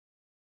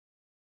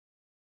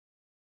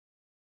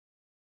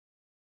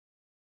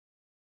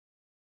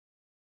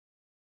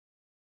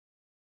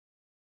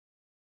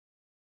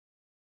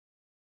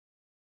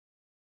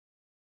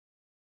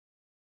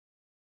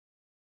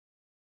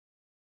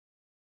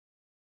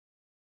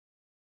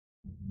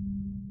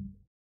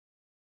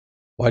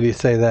 Why do you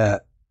say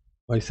that?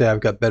 Why do you say I've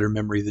got better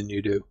memory than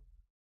you do?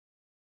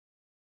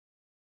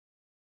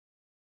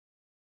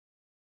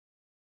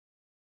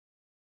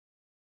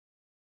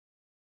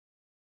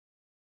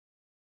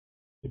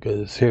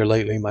 Because here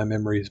lately my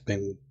memory's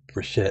been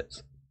for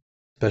shits,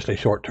 especially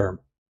short term.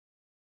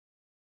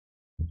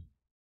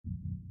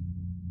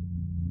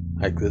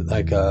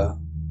 Like a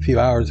few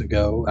hours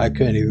ago, I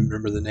couldn't even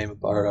remember the name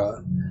of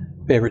our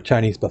favorite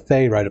Chinese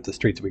buffet right up the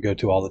street that we go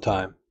to all the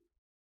time.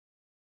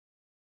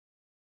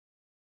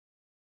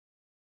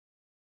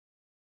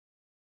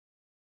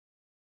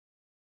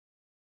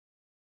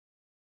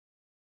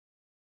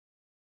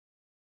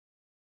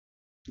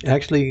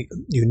 Actually,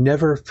 you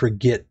never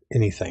forget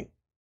anything,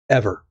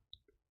 ever.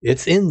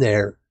 It's in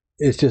there.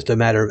 It's just a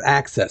matter of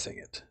accessing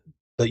it.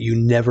 But you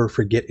never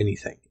forget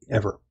anything,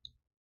 ever.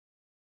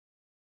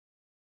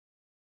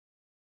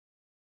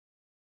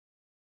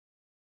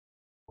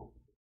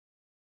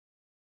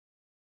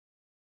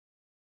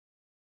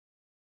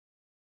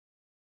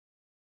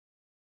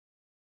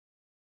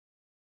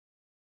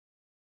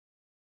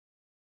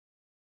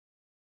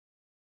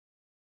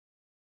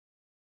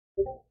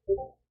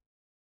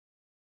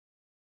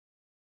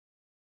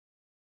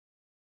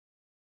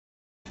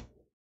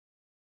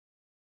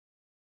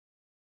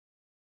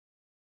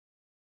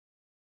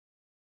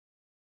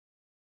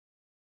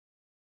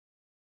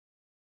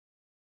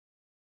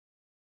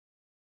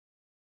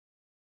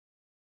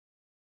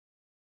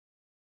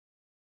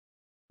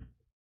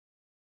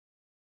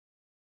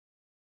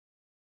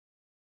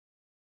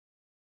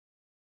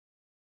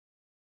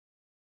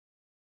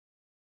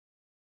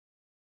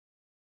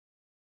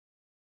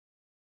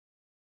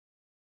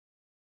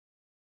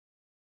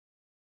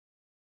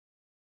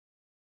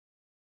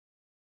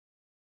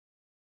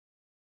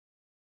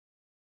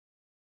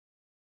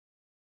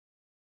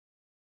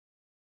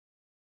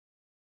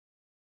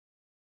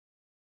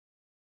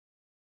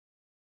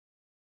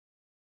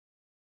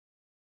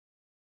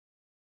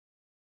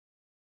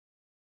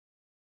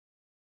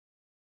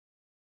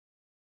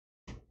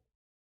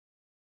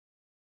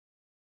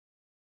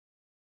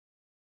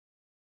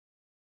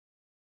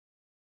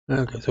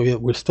 Okay, so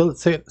we're still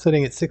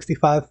sitting at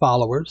 65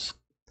 followers.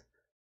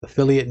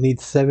 Affiliate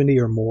needs 70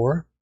 or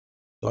more.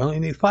 So I only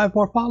need 5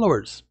 more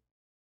followers.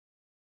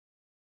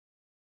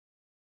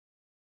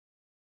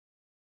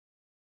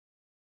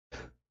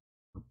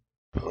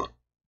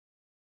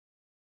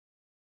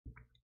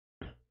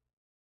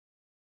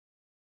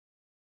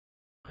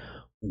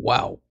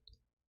 Wow.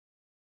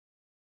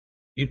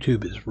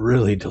 YouTube is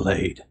really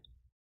delayed.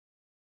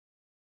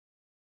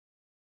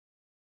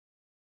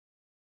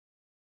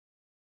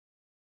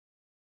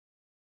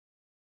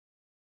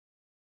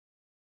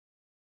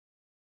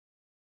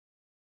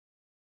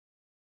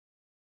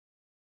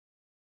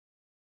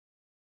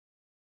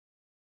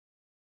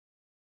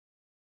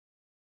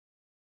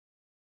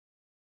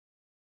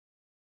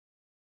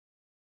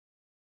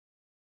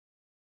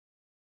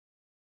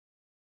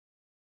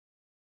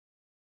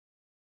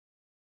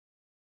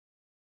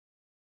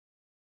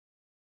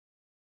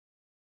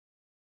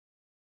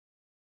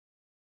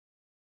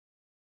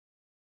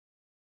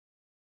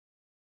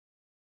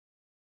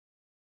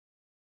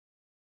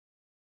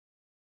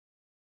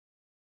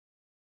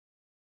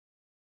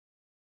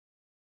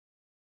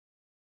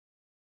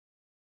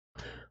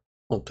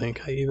 I don't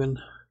think I even...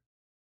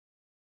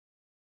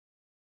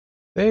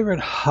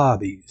 Favorite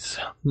hobbies?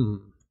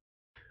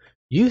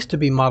 Used to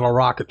be model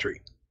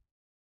rocketry.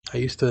 I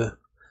used to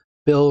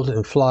build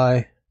and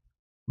fly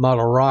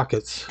model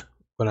rockets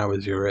when I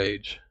was your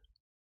age.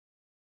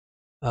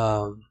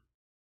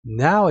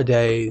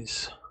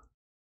 Nowadays,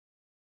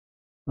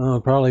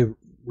 probably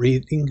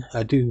reading.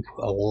 I do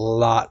a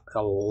lot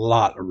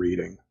of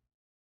reading.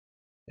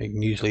 It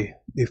can usually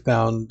be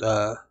found.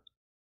 Uh,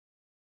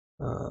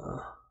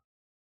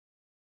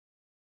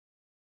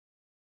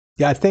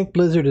 yeah, I think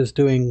Blizzard is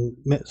doing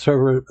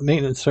server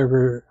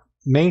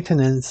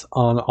maintenance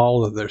on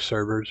all of their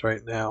servers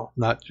right now,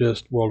 not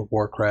just World of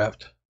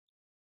Warcraft.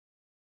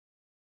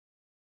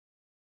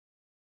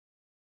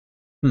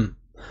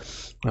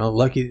 Well,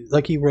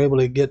 lucky we're able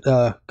to get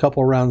a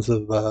couple rounds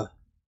of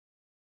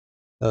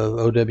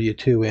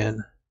OW2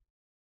 in.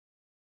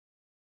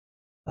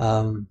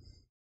 Um,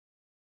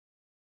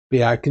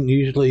 yeah, I can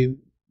usually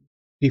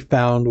be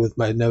found with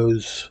my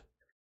nose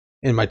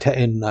in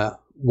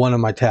one of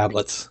my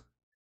tablets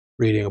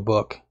reading a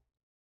book.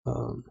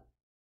 Um,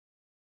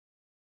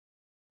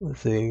 let's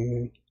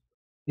see,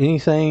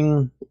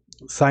 anything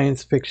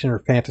science fiction or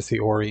fantasy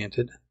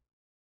oriented.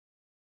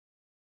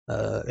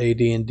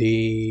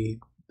 AD&D,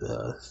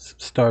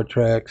 Star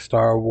Trek,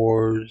 Star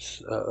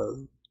Wars, uh,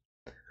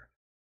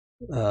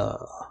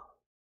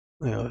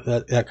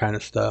 that kind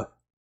of stuff.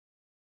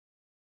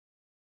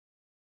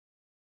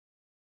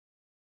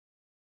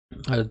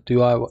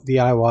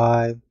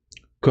 DIY,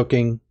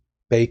 cooking,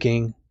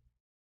 baking,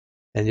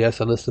 and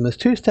yes, I list them as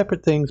two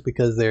separate things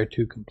because they're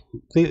two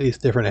completely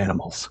different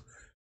animals.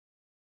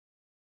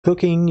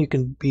 Cooking, you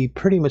can be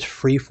pretty much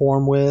free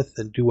form with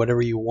and do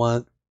whatever you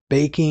want.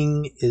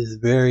 Baking is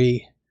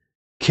very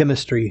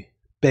chemistry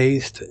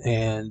based,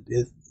 and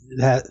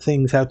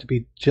things have to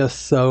be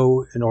just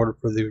so in order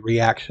for the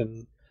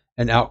reaction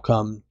and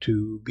outcome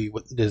to be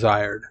what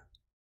desired.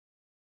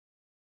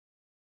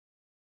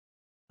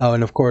 Oh,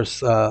 and of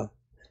course,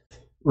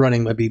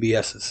 running my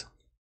BBSs.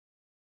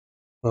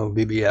 Well,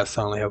 BBS,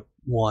 I only have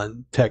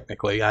one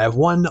technically. I have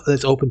one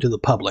that's open to the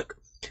public.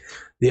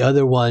 The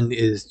other one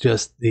is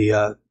just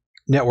the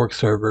network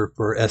server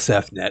for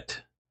SFNet.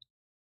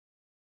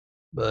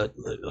 But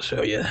I'll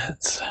show you.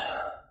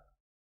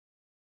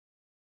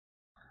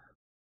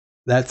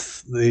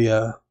 That's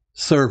the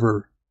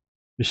server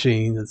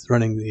machine that's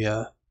running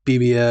the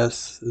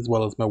BBS as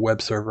well as my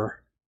web server.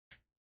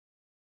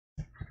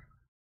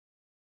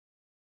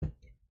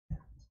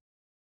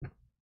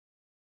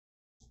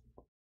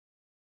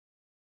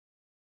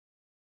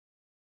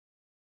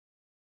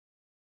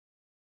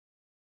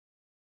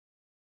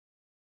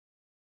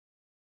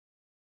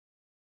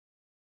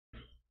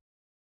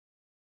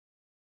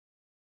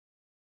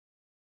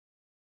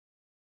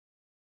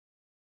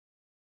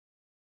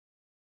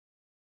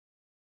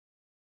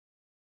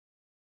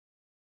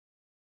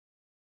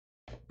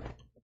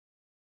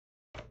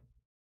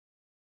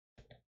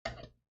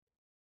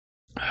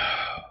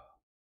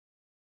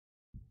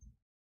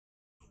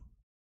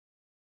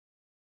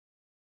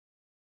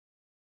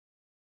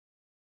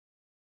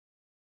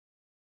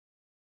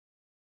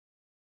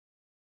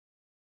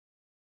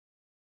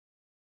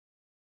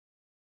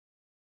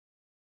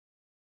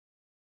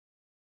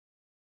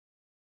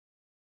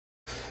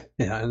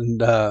 Yeah,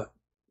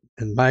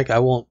 and Mike, I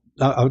don't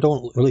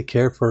really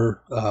care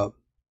for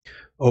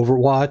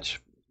Overwatch.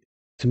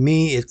 To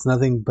me, it's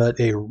nothing but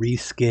a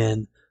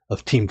reskin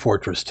of Team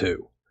Fortress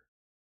 2.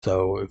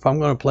 So if I'm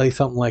going to play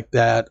something like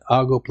that,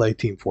 I'll go play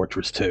Team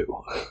Fortress 2.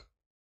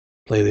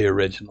 Play the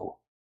original,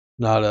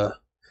 not a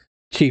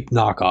cheap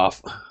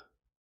knockoff.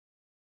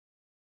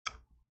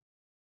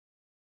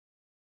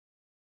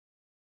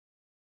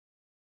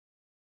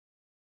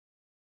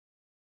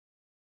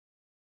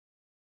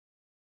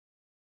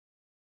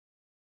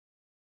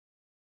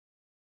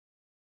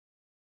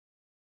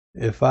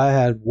 If I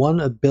had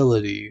one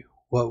ability,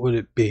 what would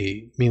it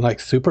be? You mean like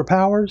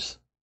superpowers?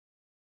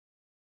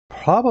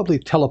 Probably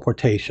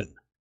teleportation.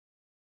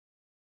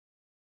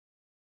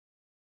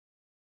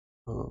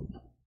 Um,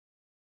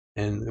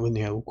 and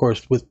of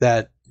course, with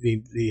that,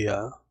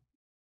 the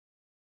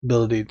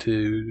ability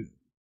to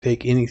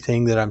take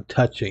anything that I'm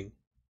touching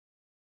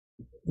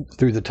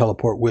through the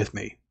teleport with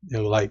me,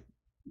 like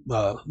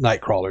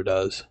Nightcrawler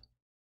does.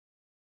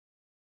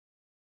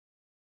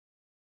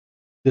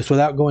 Just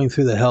without going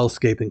through the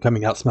hellscape and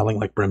coming out smelling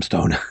like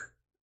brimstone.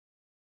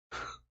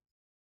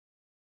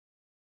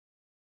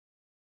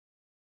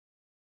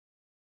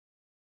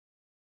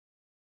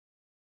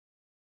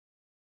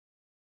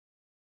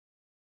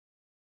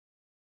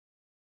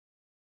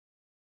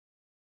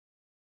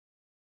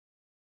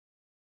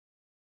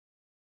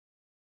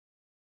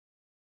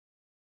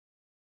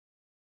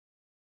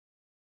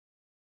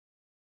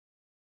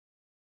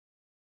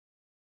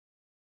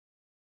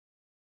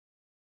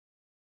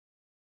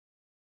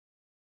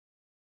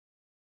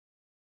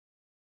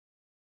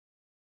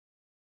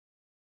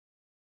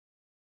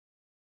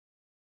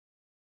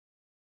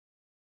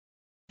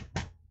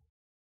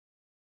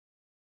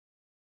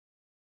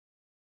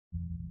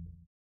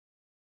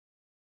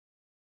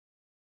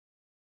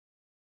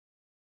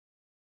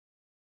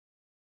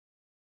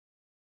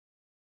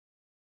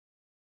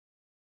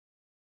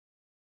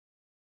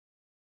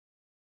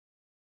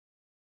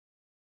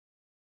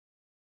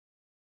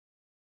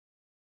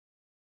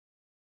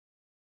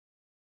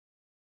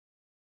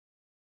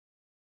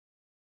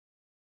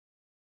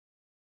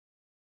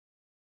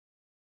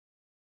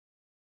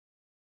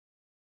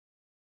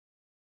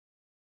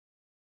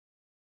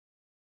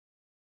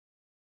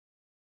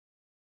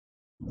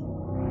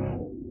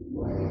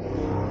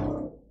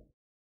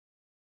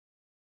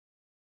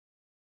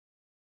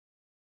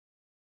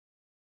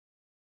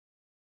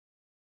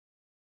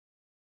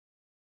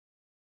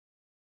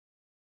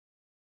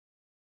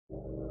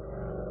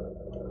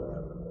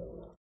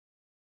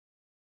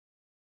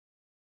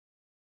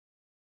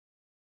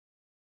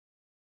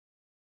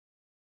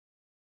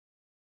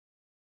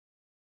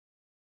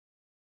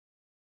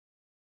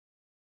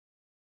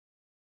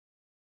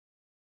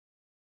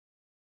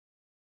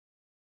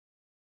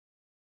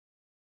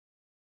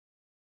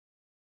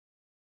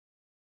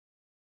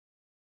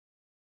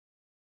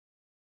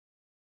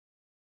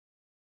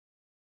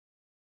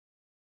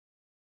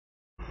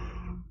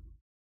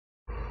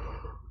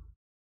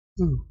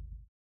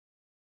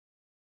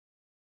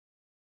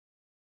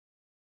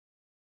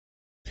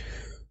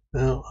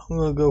 Now, I'm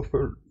going to go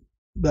for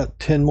about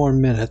 10 more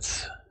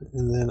minutes,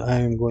 and then I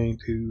am going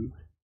to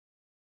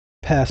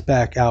pass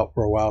back out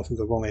for a while since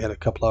I've only had a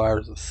couple of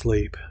hours of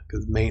sleep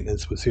because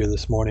maintenance was here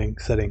this morning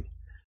setting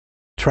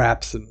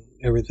traps and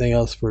everything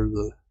else for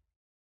the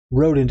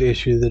rodent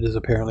issue that is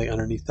apparently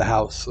underneath the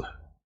house.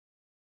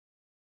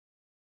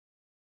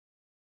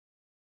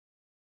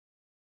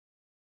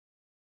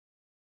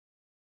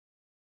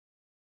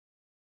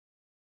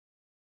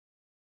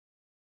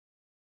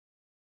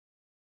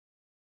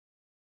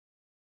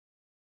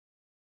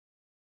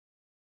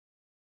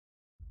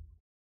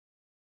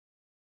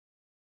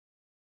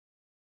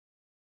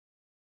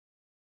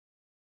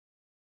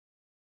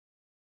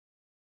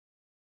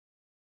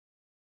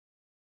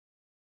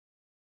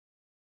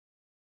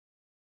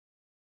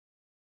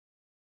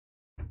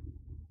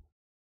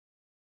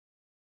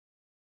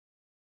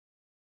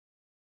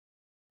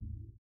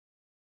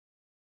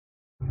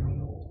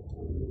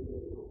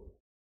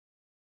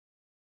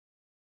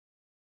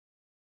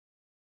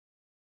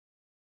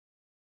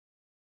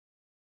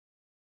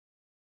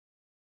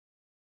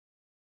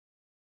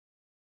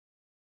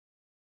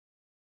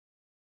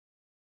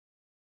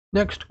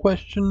 Next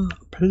question,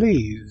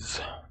 please.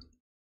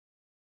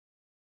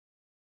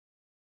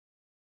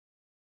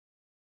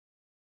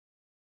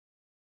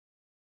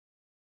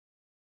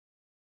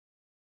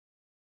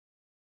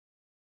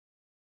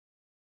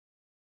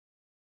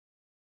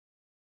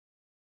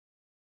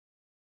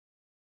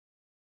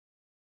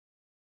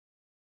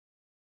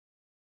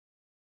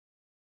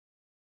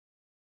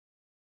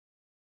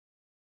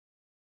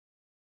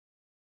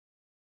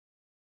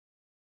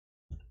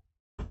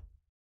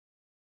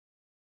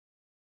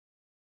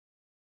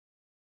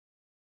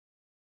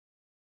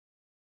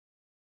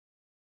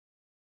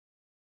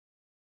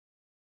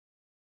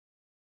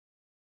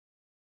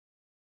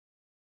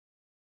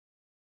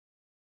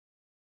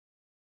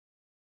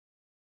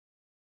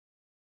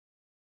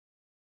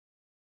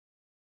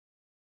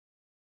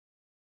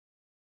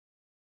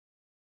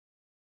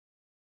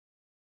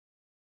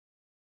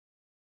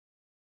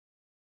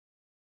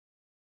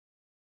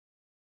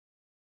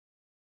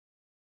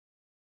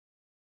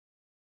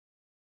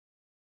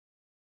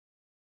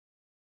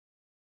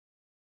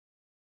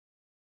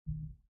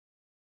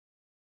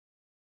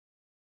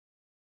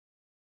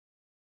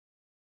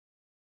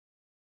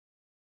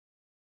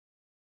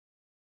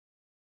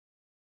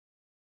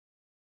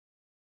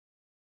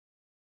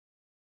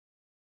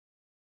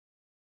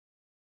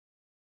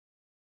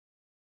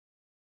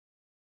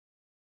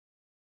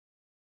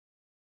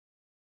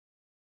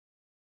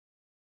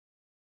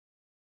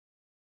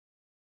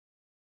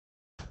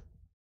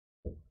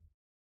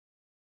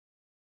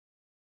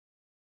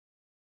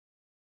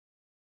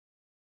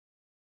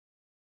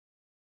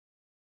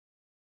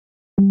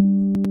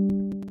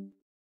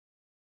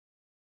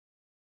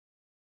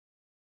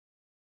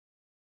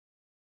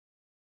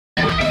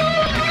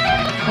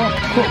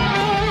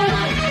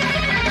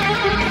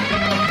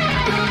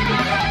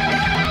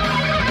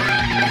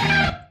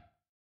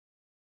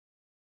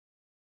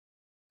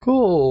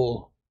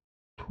 Cool.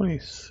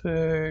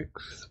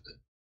 26.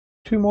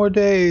 2 more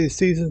days.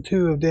 Season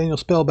 2 of Daniel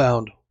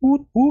Spellbound.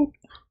 Whoop whoop.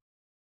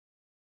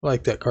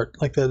 Like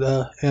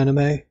that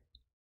anime.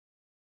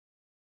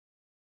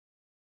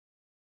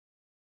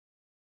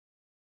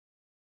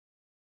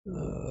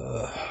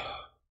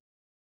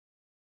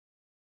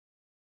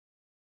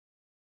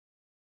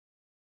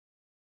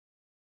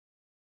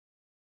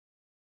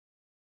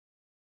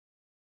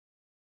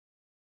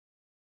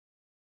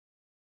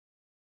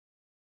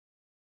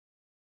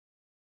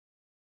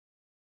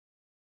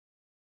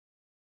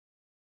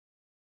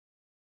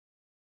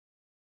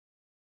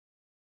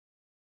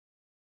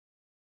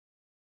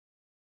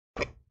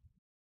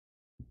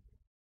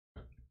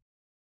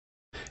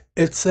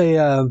 It's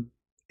a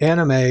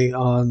anime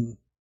on.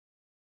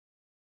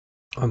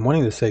 I'm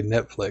wanting to say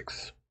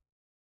Netflix.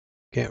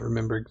 Can't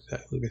remember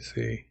exactly. Let me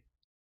see.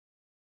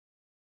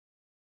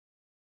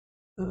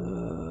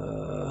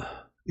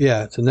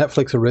 Yeah, it's a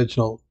Netflix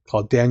original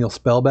called Daniel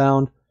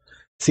Spellbound.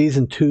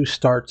 Season 2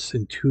 starts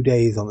in 2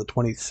 days on the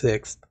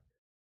 26th.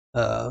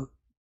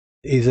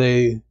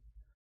 He's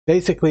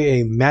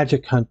basically a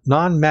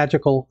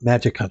non-magical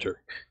magic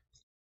hunter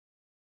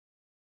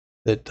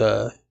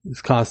that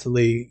is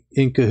constantly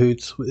in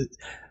cahoots with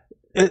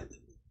it.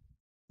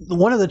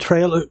 One of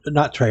the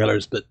not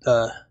trailers, but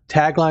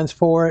taglines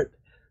for it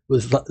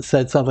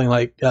said something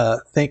like,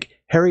 think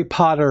Harry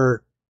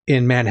Potter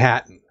in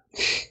Manhattan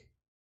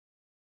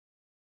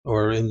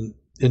or in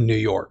New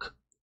York.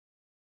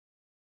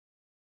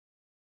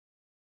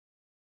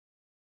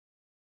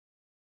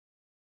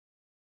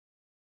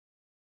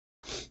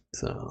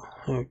 So,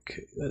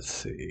 okay, let's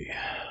see.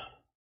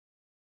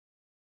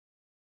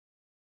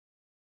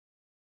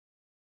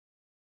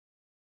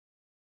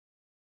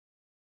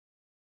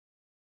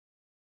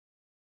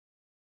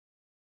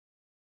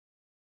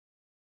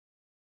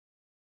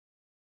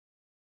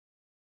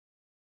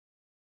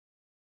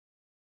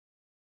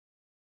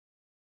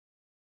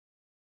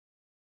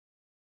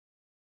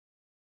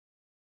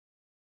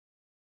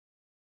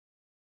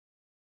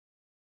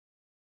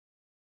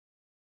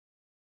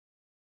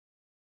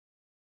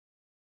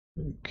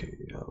 Okay,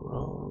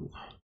 wrong.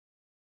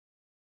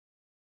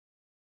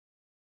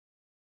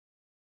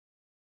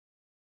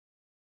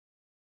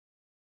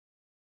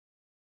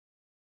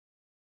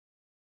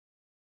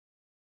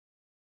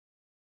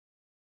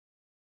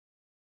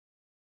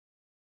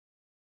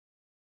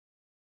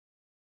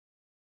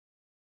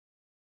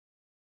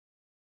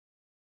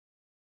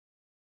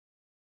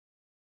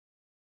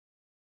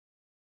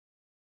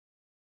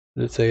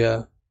 It's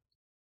a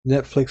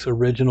Netflix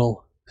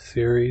original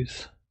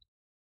series.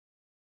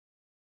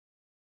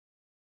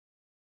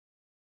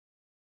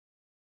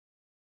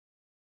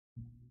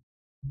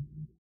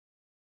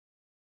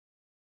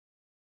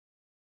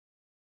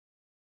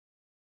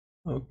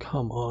 Oh,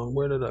 come on.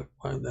 Where did I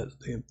find that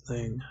damn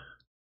thing?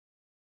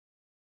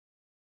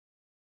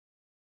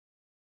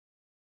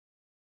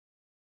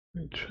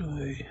 Let me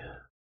try.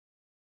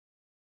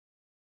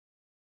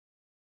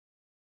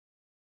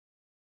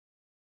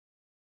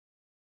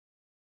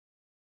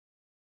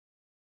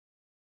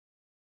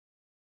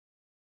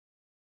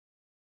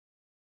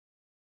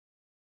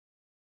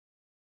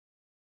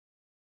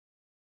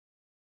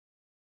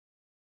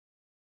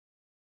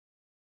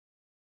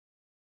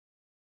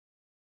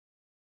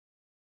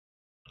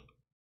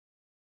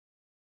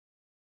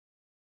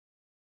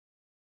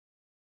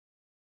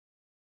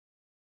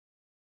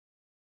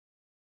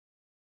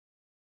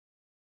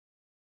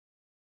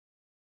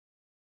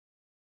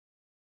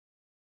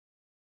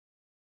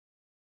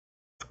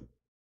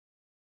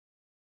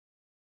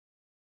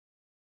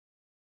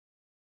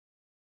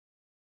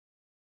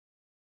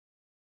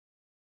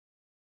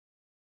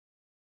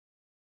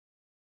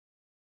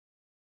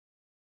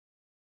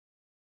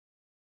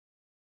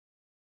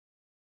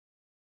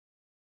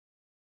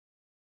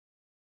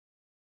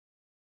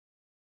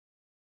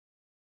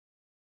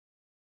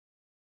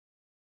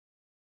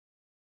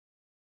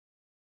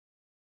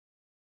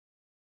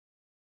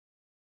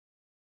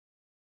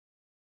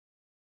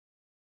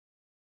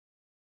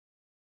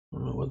 I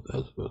don't know what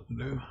that's supposed to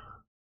do.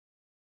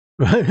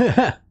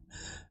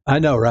 I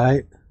know,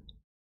 right?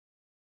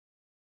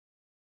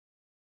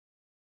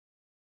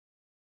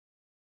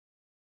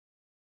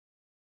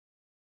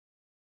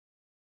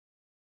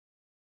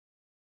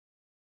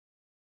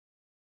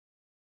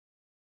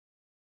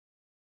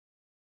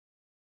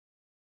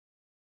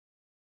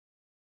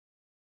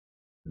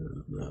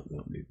 No,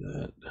 don't need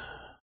that.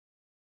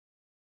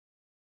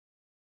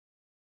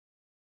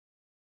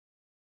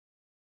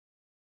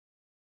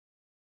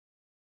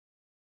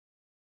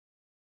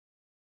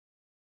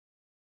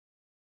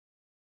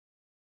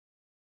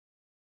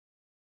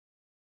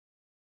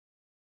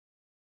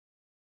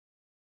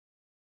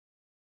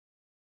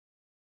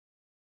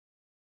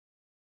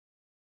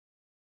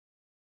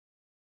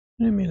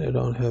 I mean, I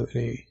don't have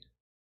any.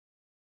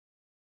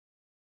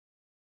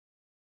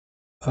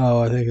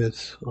 Oh, I think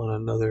it's on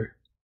another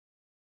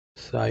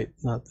site,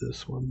 not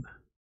this one.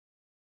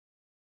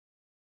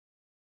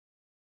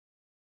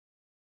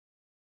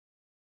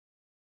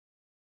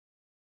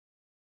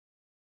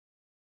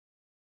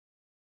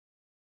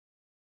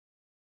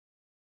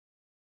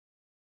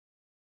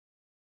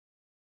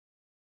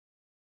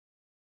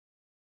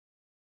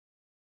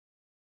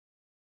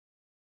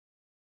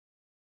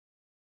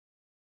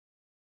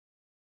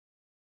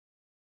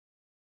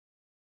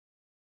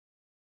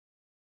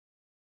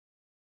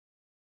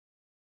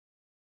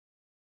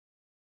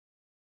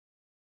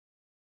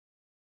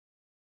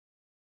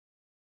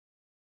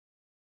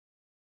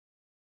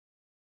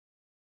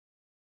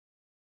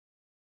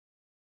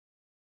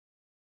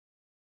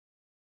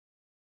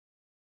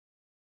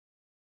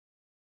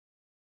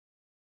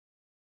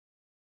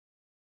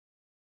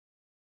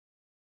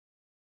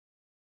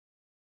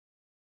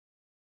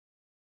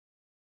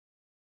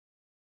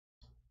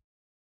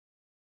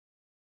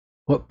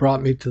 What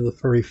brought me to the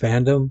furry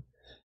fandom?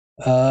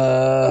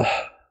 Uh,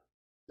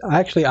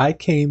 Actually, I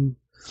came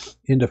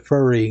into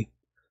furry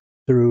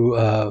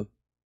through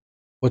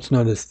what's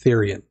known as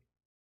Therian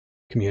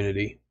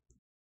community,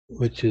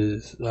 which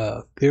is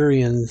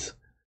Therians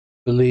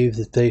believe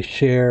that they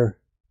share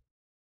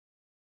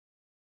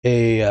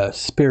a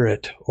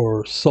spirit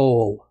or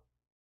soul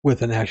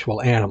with an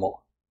actual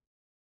animal,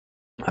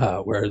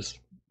 whereas,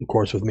 of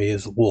course, with me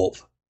is a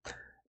wolf.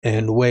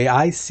 And the way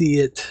I see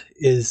it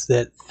is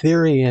that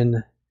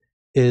Therian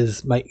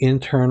is my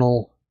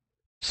internal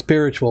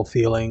spiritual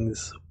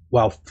feelings,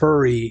 while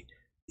furry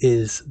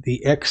is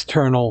the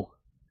external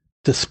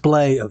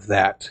display of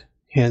that,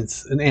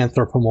 hence an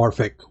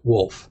anthropomorphic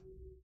wolf.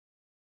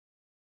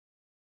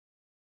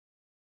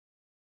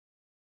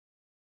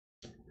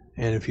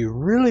 And if you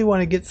really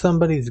want to get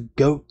somebody's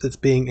goat that's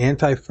being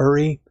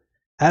anti-furry,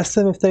 Ask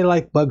them if they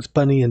like Bugs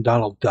Bunny and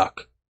Donald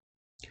Duck.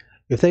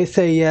 If they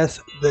say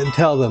yes, then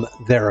tell them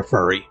they're a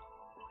furry.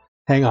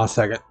 Hang on a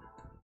second.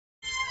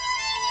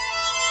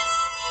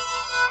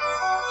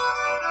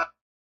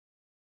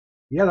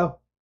 Yellow.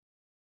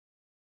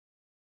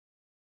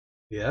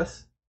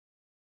 Yes.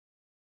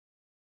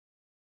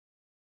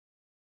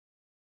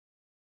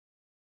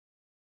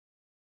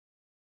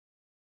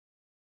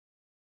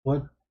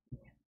 What?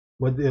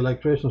 What did the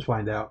electricians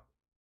find out?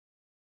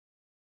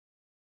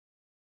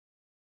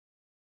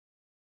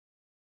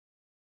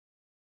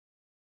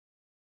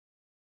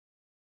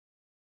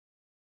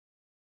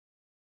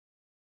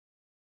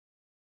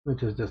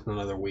 Which is just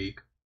another week.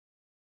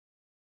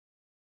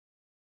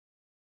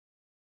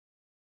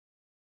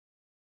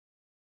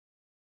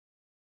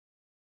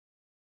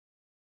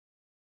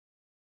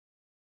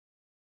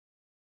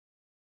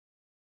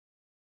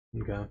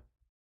 Okay.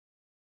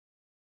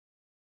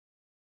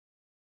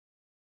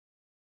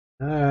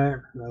 Alright.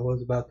 I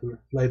was about to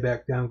lay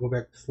back down, go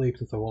back to sleep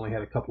since I've only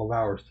had a couple of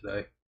hours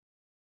today.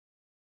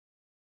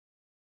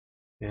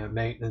 And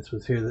maintenance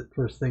was here the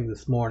first thing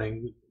this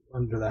morning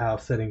under the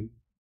house setting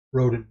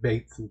rodent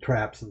baits and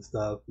traps and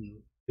stuff and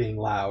being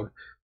loud.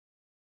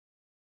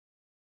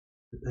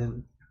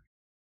 And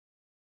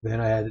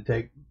then I had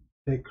to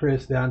take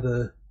Chris down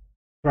to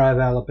Thrive,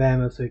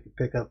 Alabama, so he could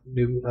pick up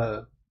new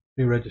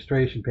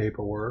registration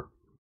paperwork.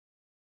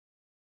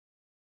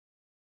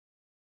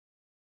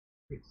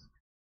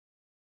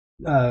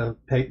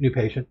 New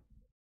patient.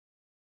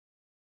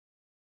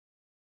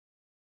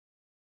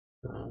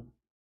 So,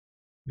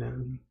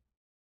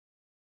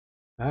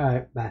 all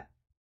right, bye.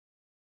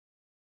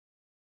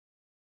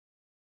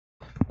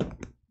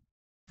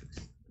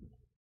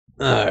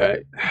 All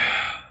right.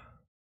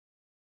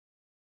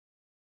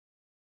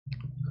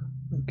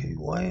 Okay,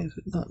 why is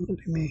it not letting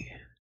me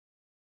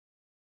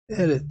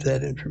edit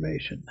that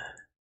information?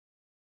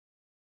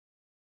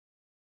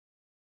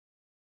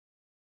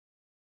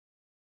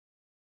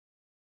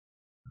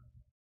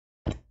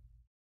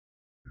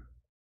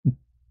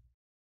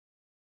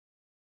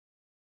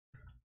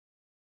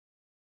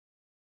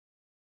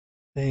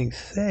 Saying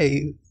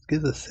save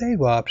gives a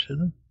save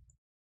option.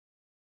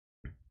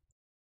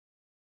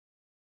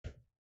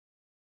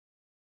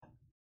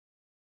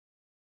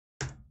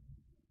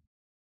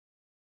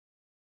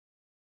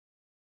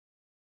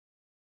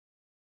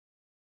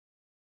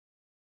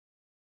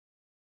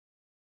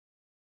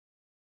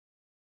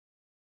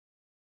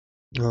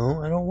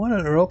 No, I don't want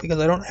it, Earl, because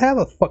I don't have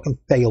a fucking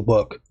fail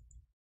book.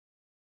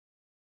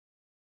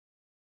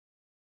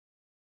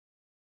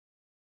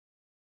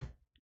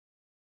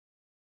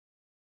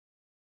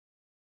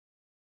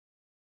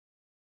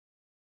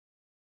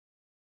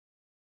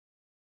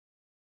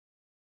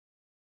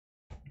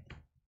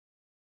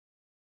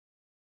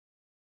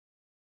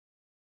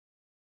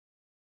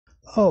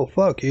 Oh,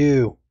 fuck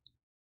you.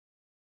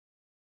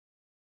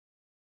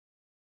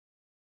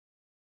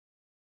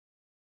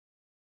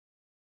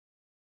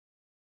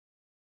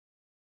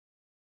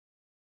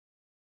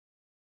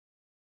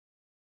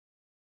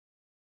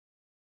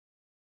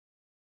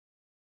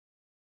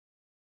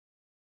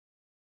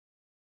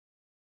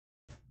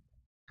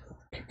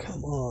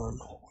 Come on.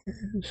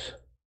 Where's...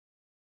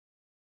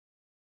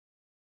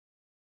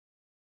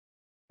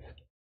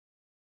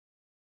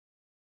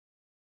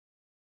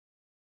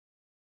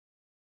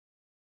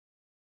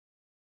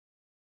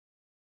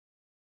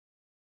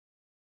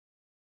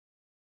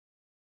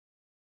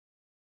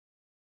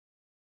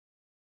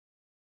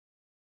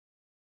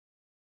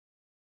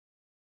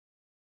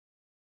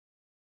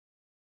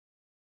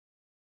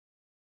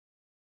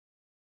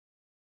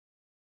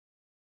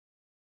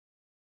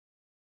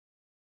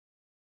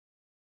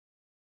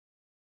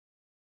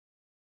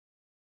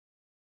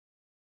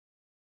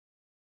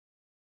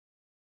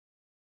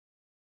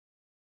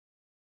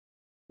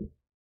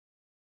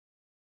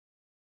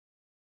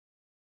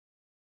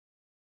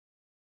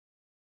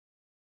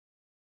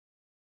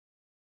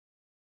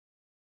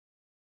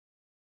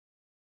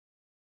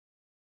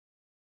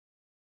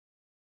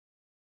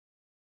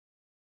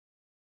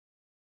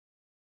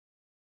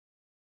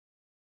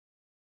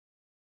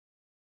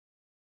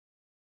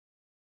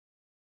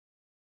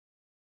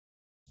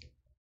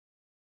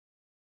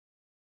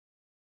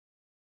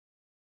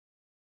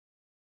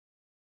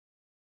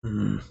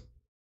 Hmm.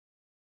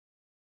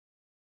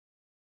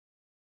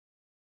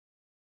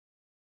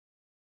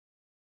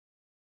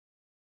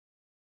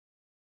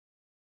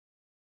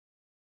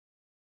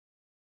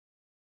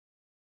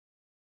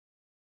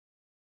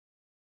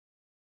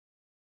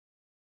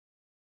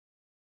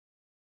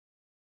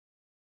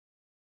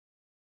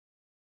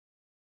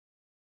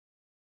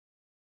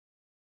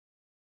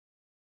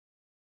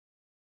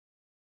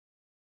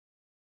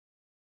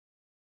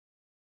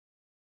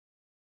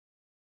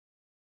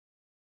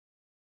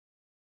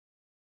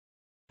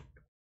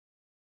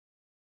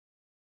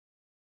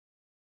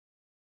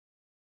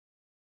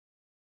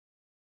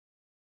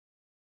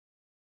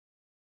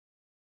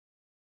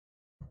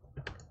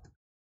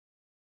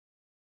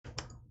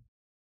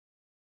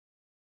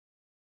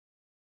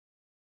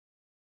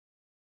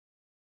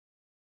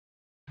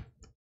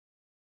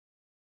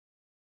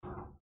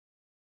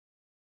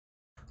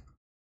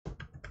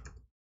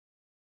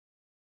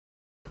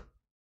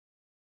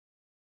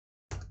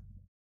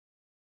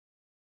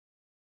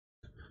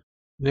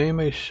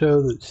 Name a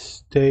show that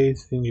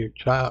stays in your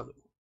childhood.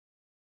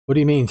 What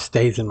do you mean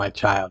stays in my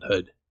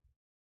childhood? I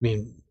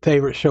mean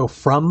favorite show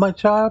from my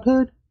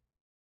childhood?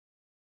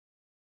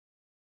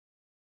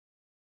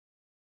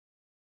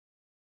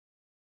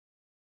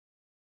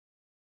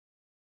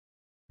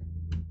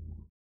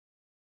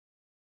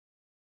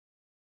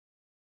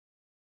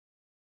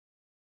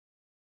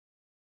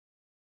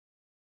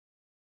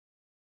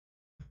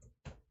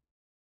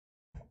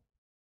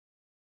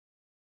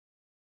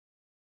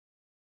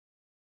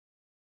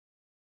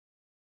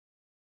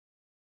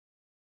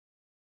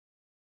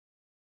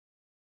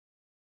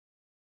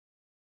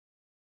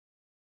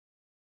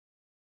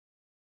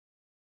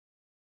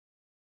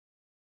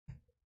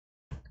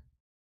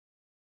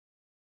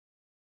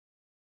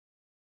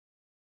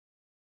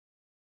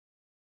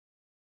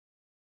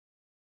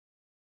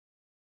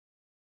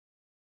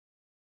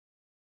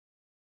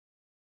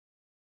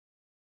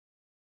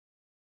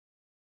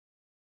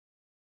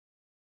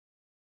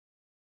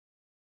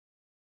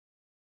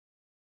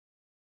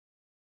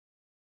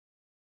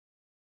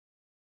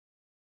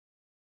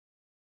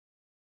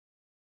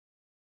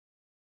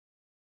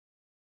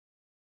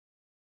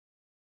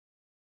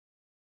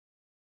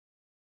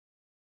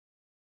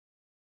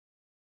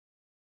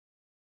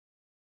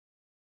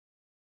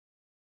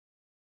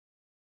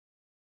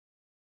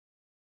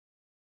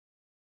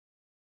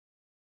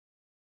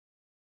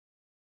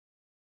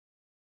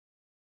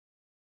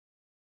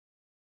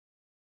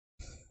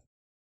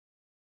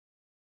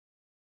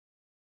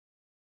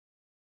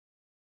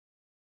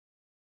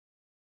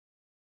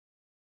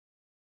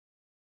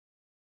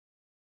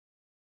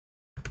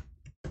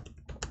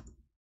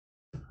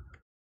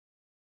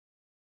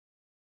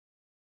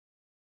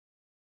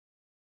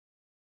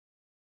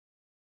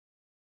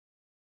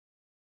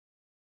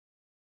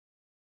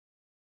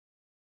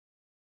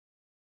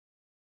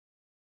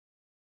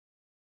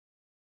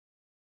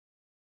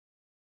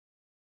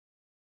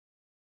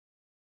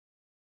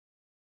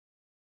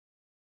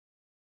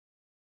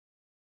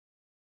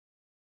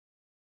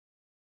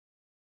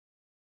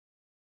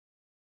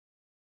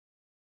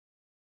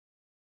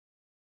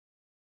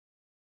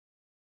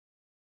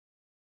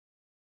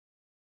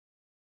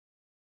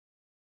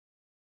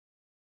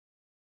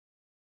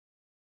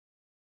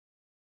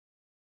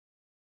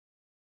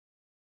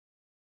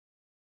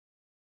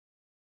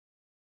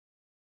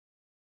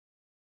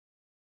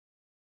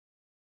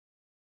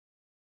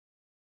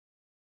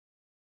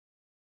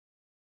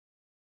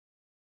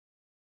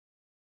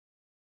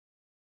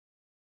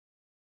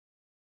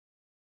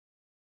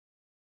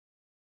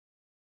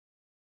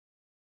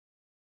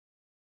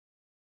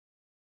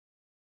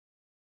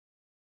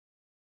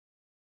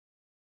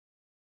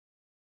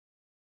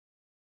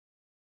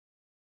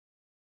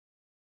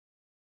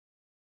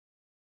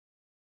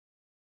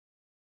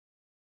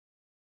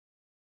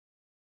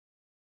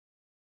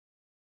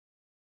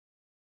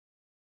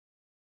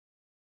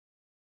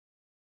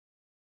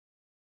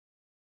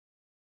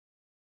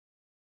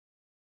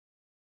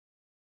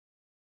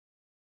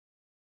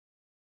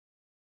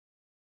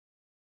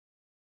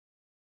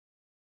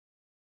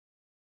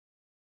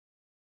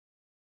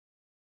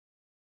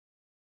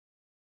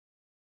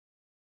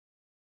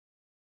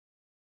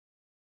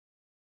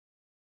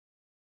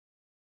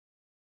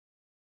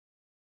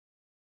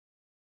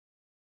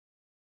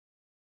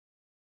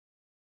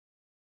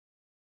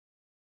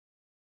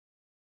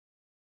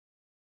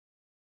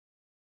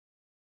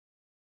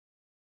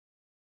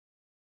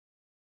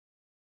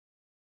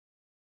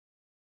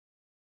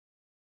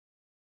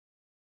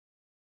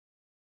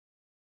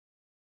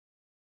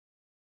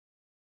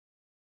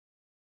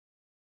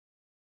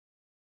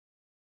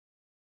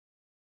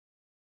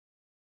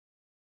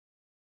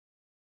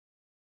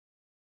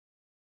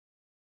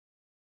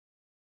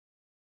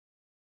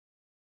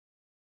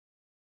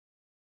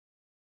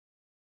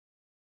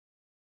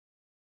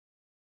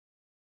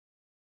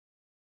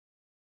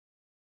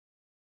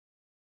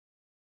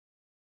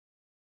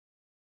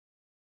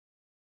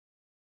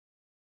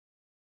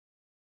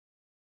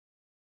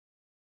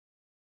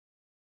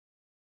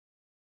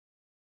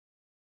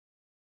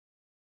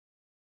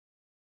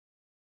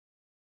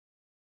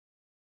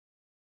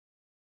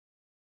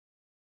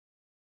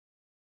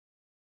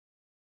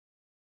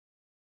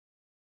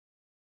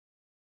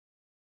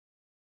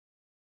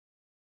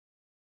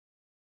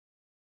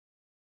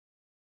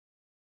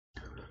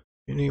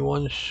 Any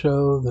one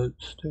show that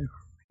stayed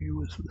for you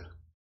was the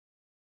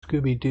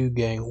Scooby Doo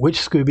gang. Which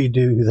Scooby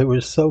Doo? There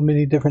were so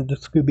many different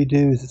Scooby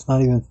Doos, it's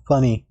not even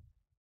funny.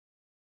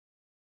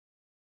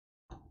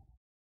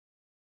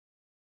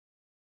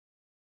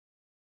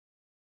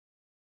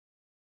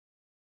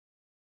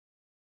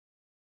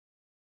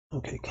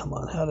 Okay, come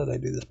on. How did I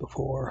do this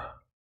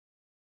before?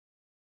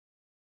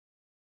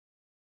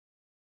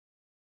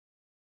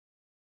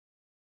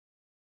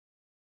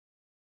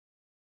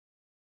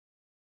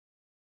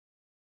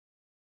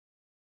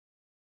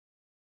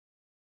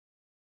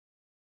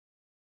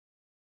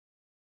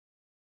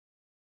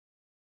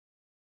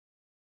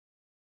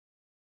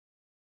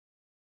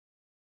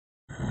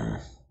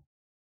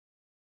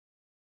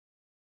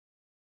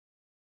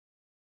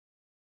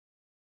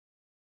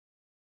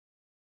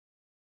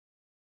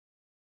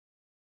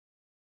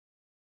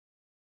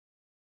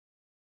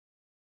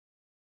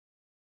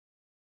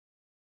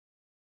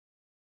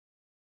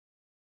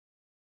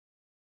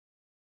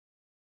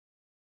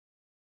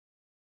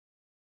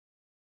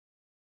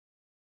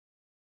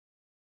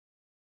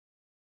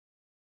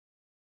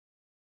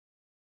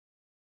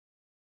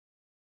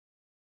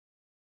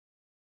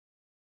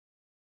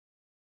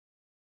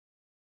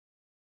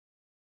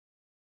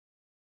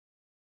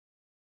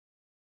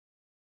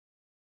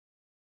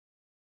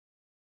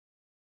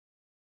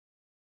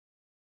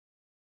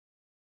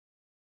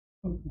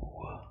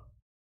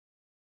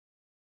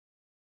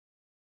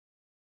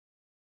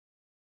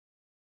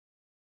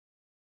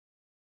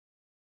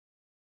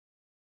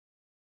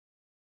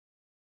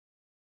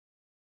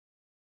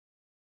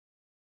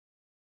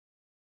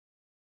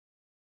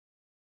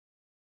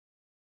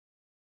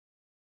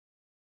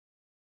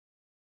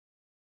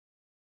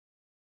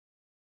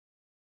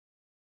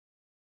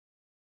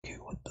 Okay,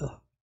 what the?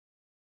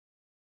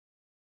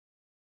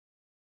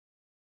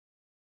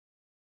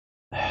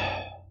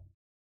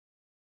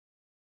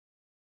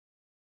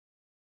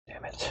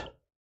 Damn it.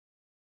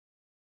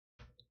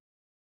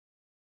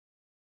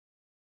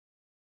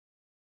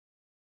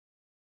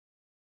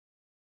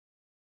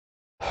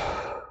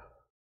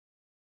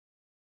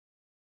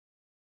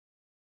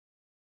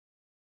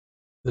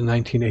 The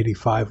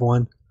 1985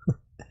 one.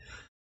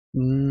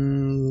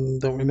 Don't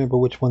remember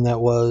which one that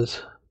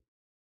was,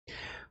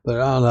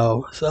 but I don't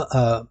know. So,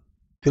 if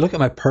you look at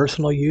my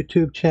personal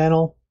YouTube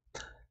channel,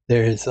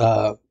 there's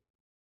a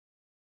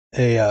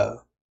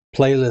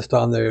playlist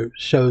on there,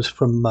 shows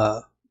from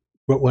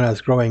when I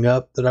was growing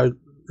up that I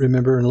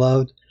remember and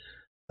loved.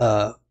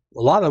 A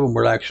lot of them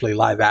were actually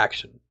live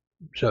action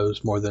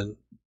shows more than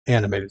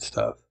animated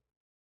stuff.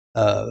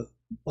 Uh,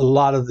 a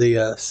lot of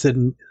the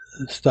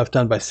stuff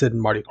done by Sid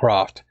and Marty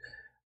Krofft,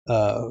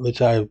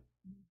 which I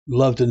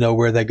love to know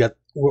where they got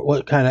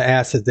what kind of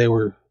acid they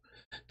were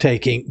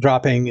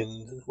dropping,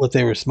 and what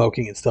they were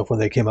smoking and stuff when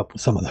they came up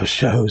with some of those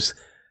shows.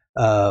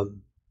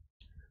 Um,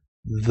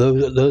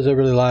 those I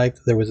really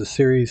liked. There was a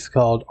series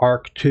called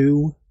Arc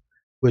 2,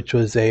 which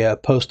was a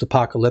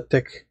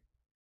post-apocalyptic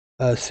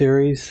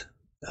series.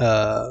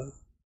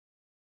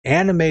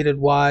 Animated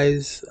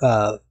wise,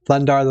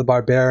 Thundar the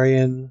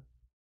Barbarian,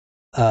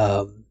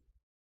 um,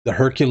 the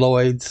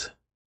Herculoids,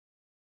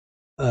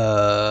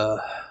 uh,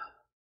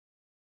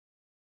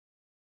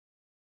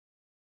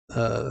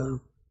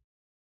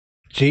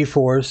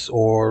 G-Force,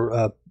 or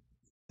I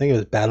think it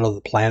was Battle of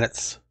the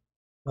Planets,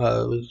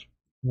 was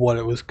what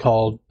it was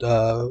called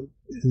in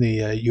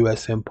the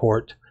U.S.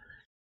 import.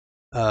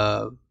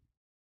 Well,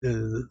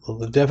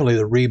 definitely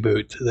the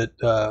reboot that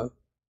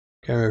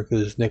can't remember if it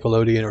was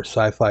Nickelodeon or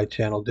Sci-Fi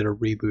Channel did a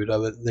reboot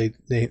of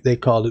it. They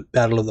called it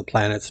Battle of the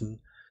Planets, and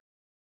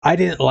I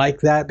didn't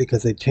like that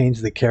because they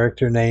changed the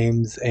character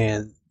names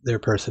and their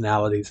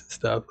personalities and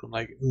stuff. I'm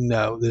like,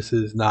 no, this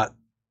is not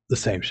the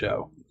same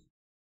show.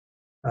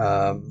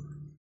 Trying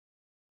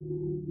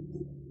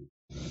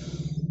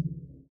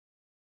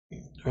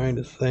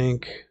to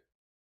think.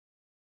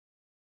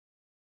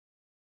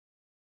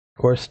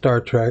 Of course,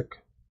 Star Trek.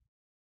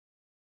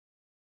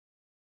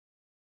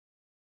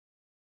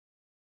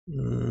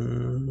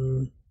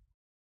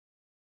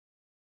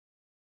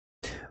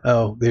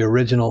 Oh, the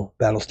original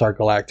Battlestar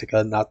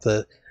Galactica, not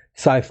the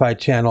Sci-Fi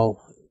Channel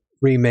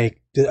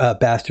remake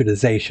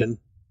bastardization.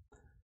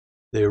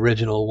 The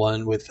original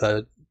one with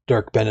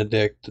Dirk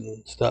Benedict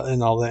and stuff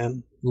and all that.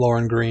 And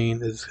Lauren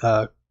Green is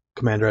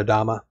Commander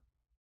Adama.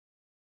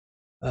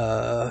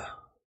 Let's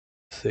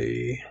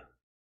see.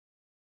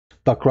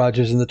 Buck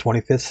Rogers in the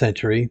 25th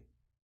Century.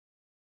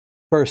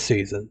 First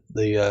season,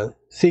 the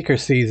Seeker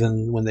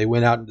season, when they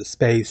went out into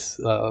space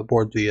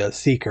aboard the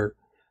Seeker,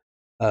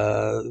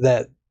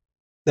 that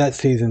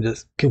season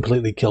just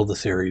completely killed the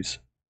series.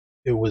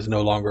 It was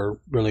no longer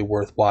really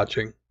worth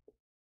watching.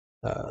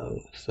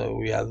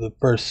 So yeah, the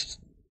first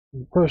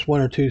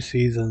one or two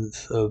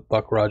seasons of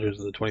Buck Rogers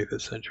in the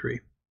 25th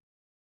Century.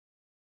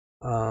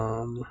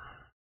 Trying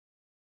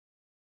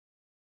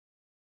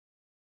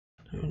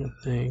to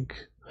think.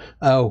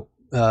 Oh,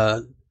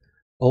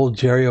 old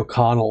Jerry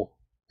O'Connell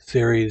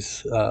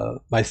series,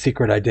 My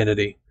Secret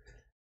Identity.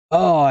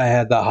 Oh, I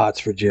had the hots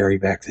for Jerry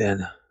back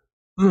then.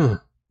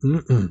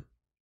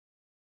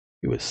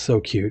 He was so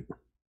cute.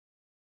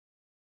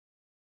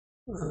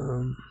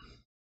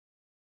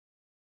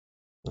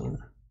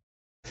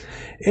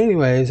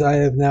 Anyways, I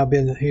have now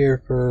been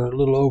here for a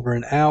little over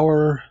an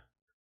hour.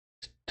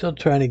 Still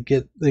trying to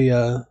get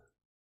the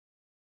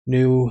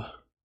new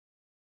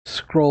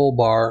scroll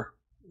bar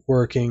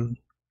working,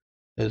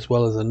 as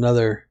well as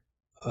another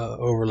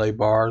overlay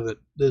bar that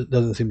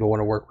doesn't seem to want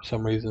to work for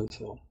some reason.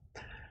 So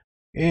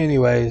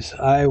anyways,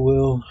 I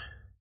will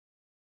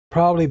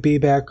probably be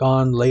back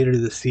on later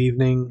this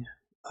evening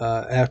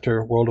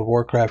after World of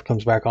Warcraft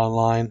comes back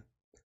online.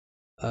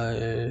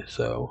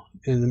 So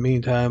in the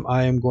meantime,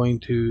 I am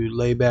going to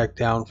lay back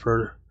down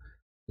for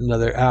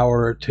another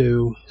hour or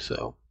two.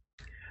 So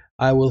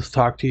I will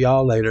talk to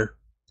y'all later.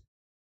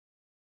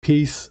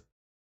 Peace.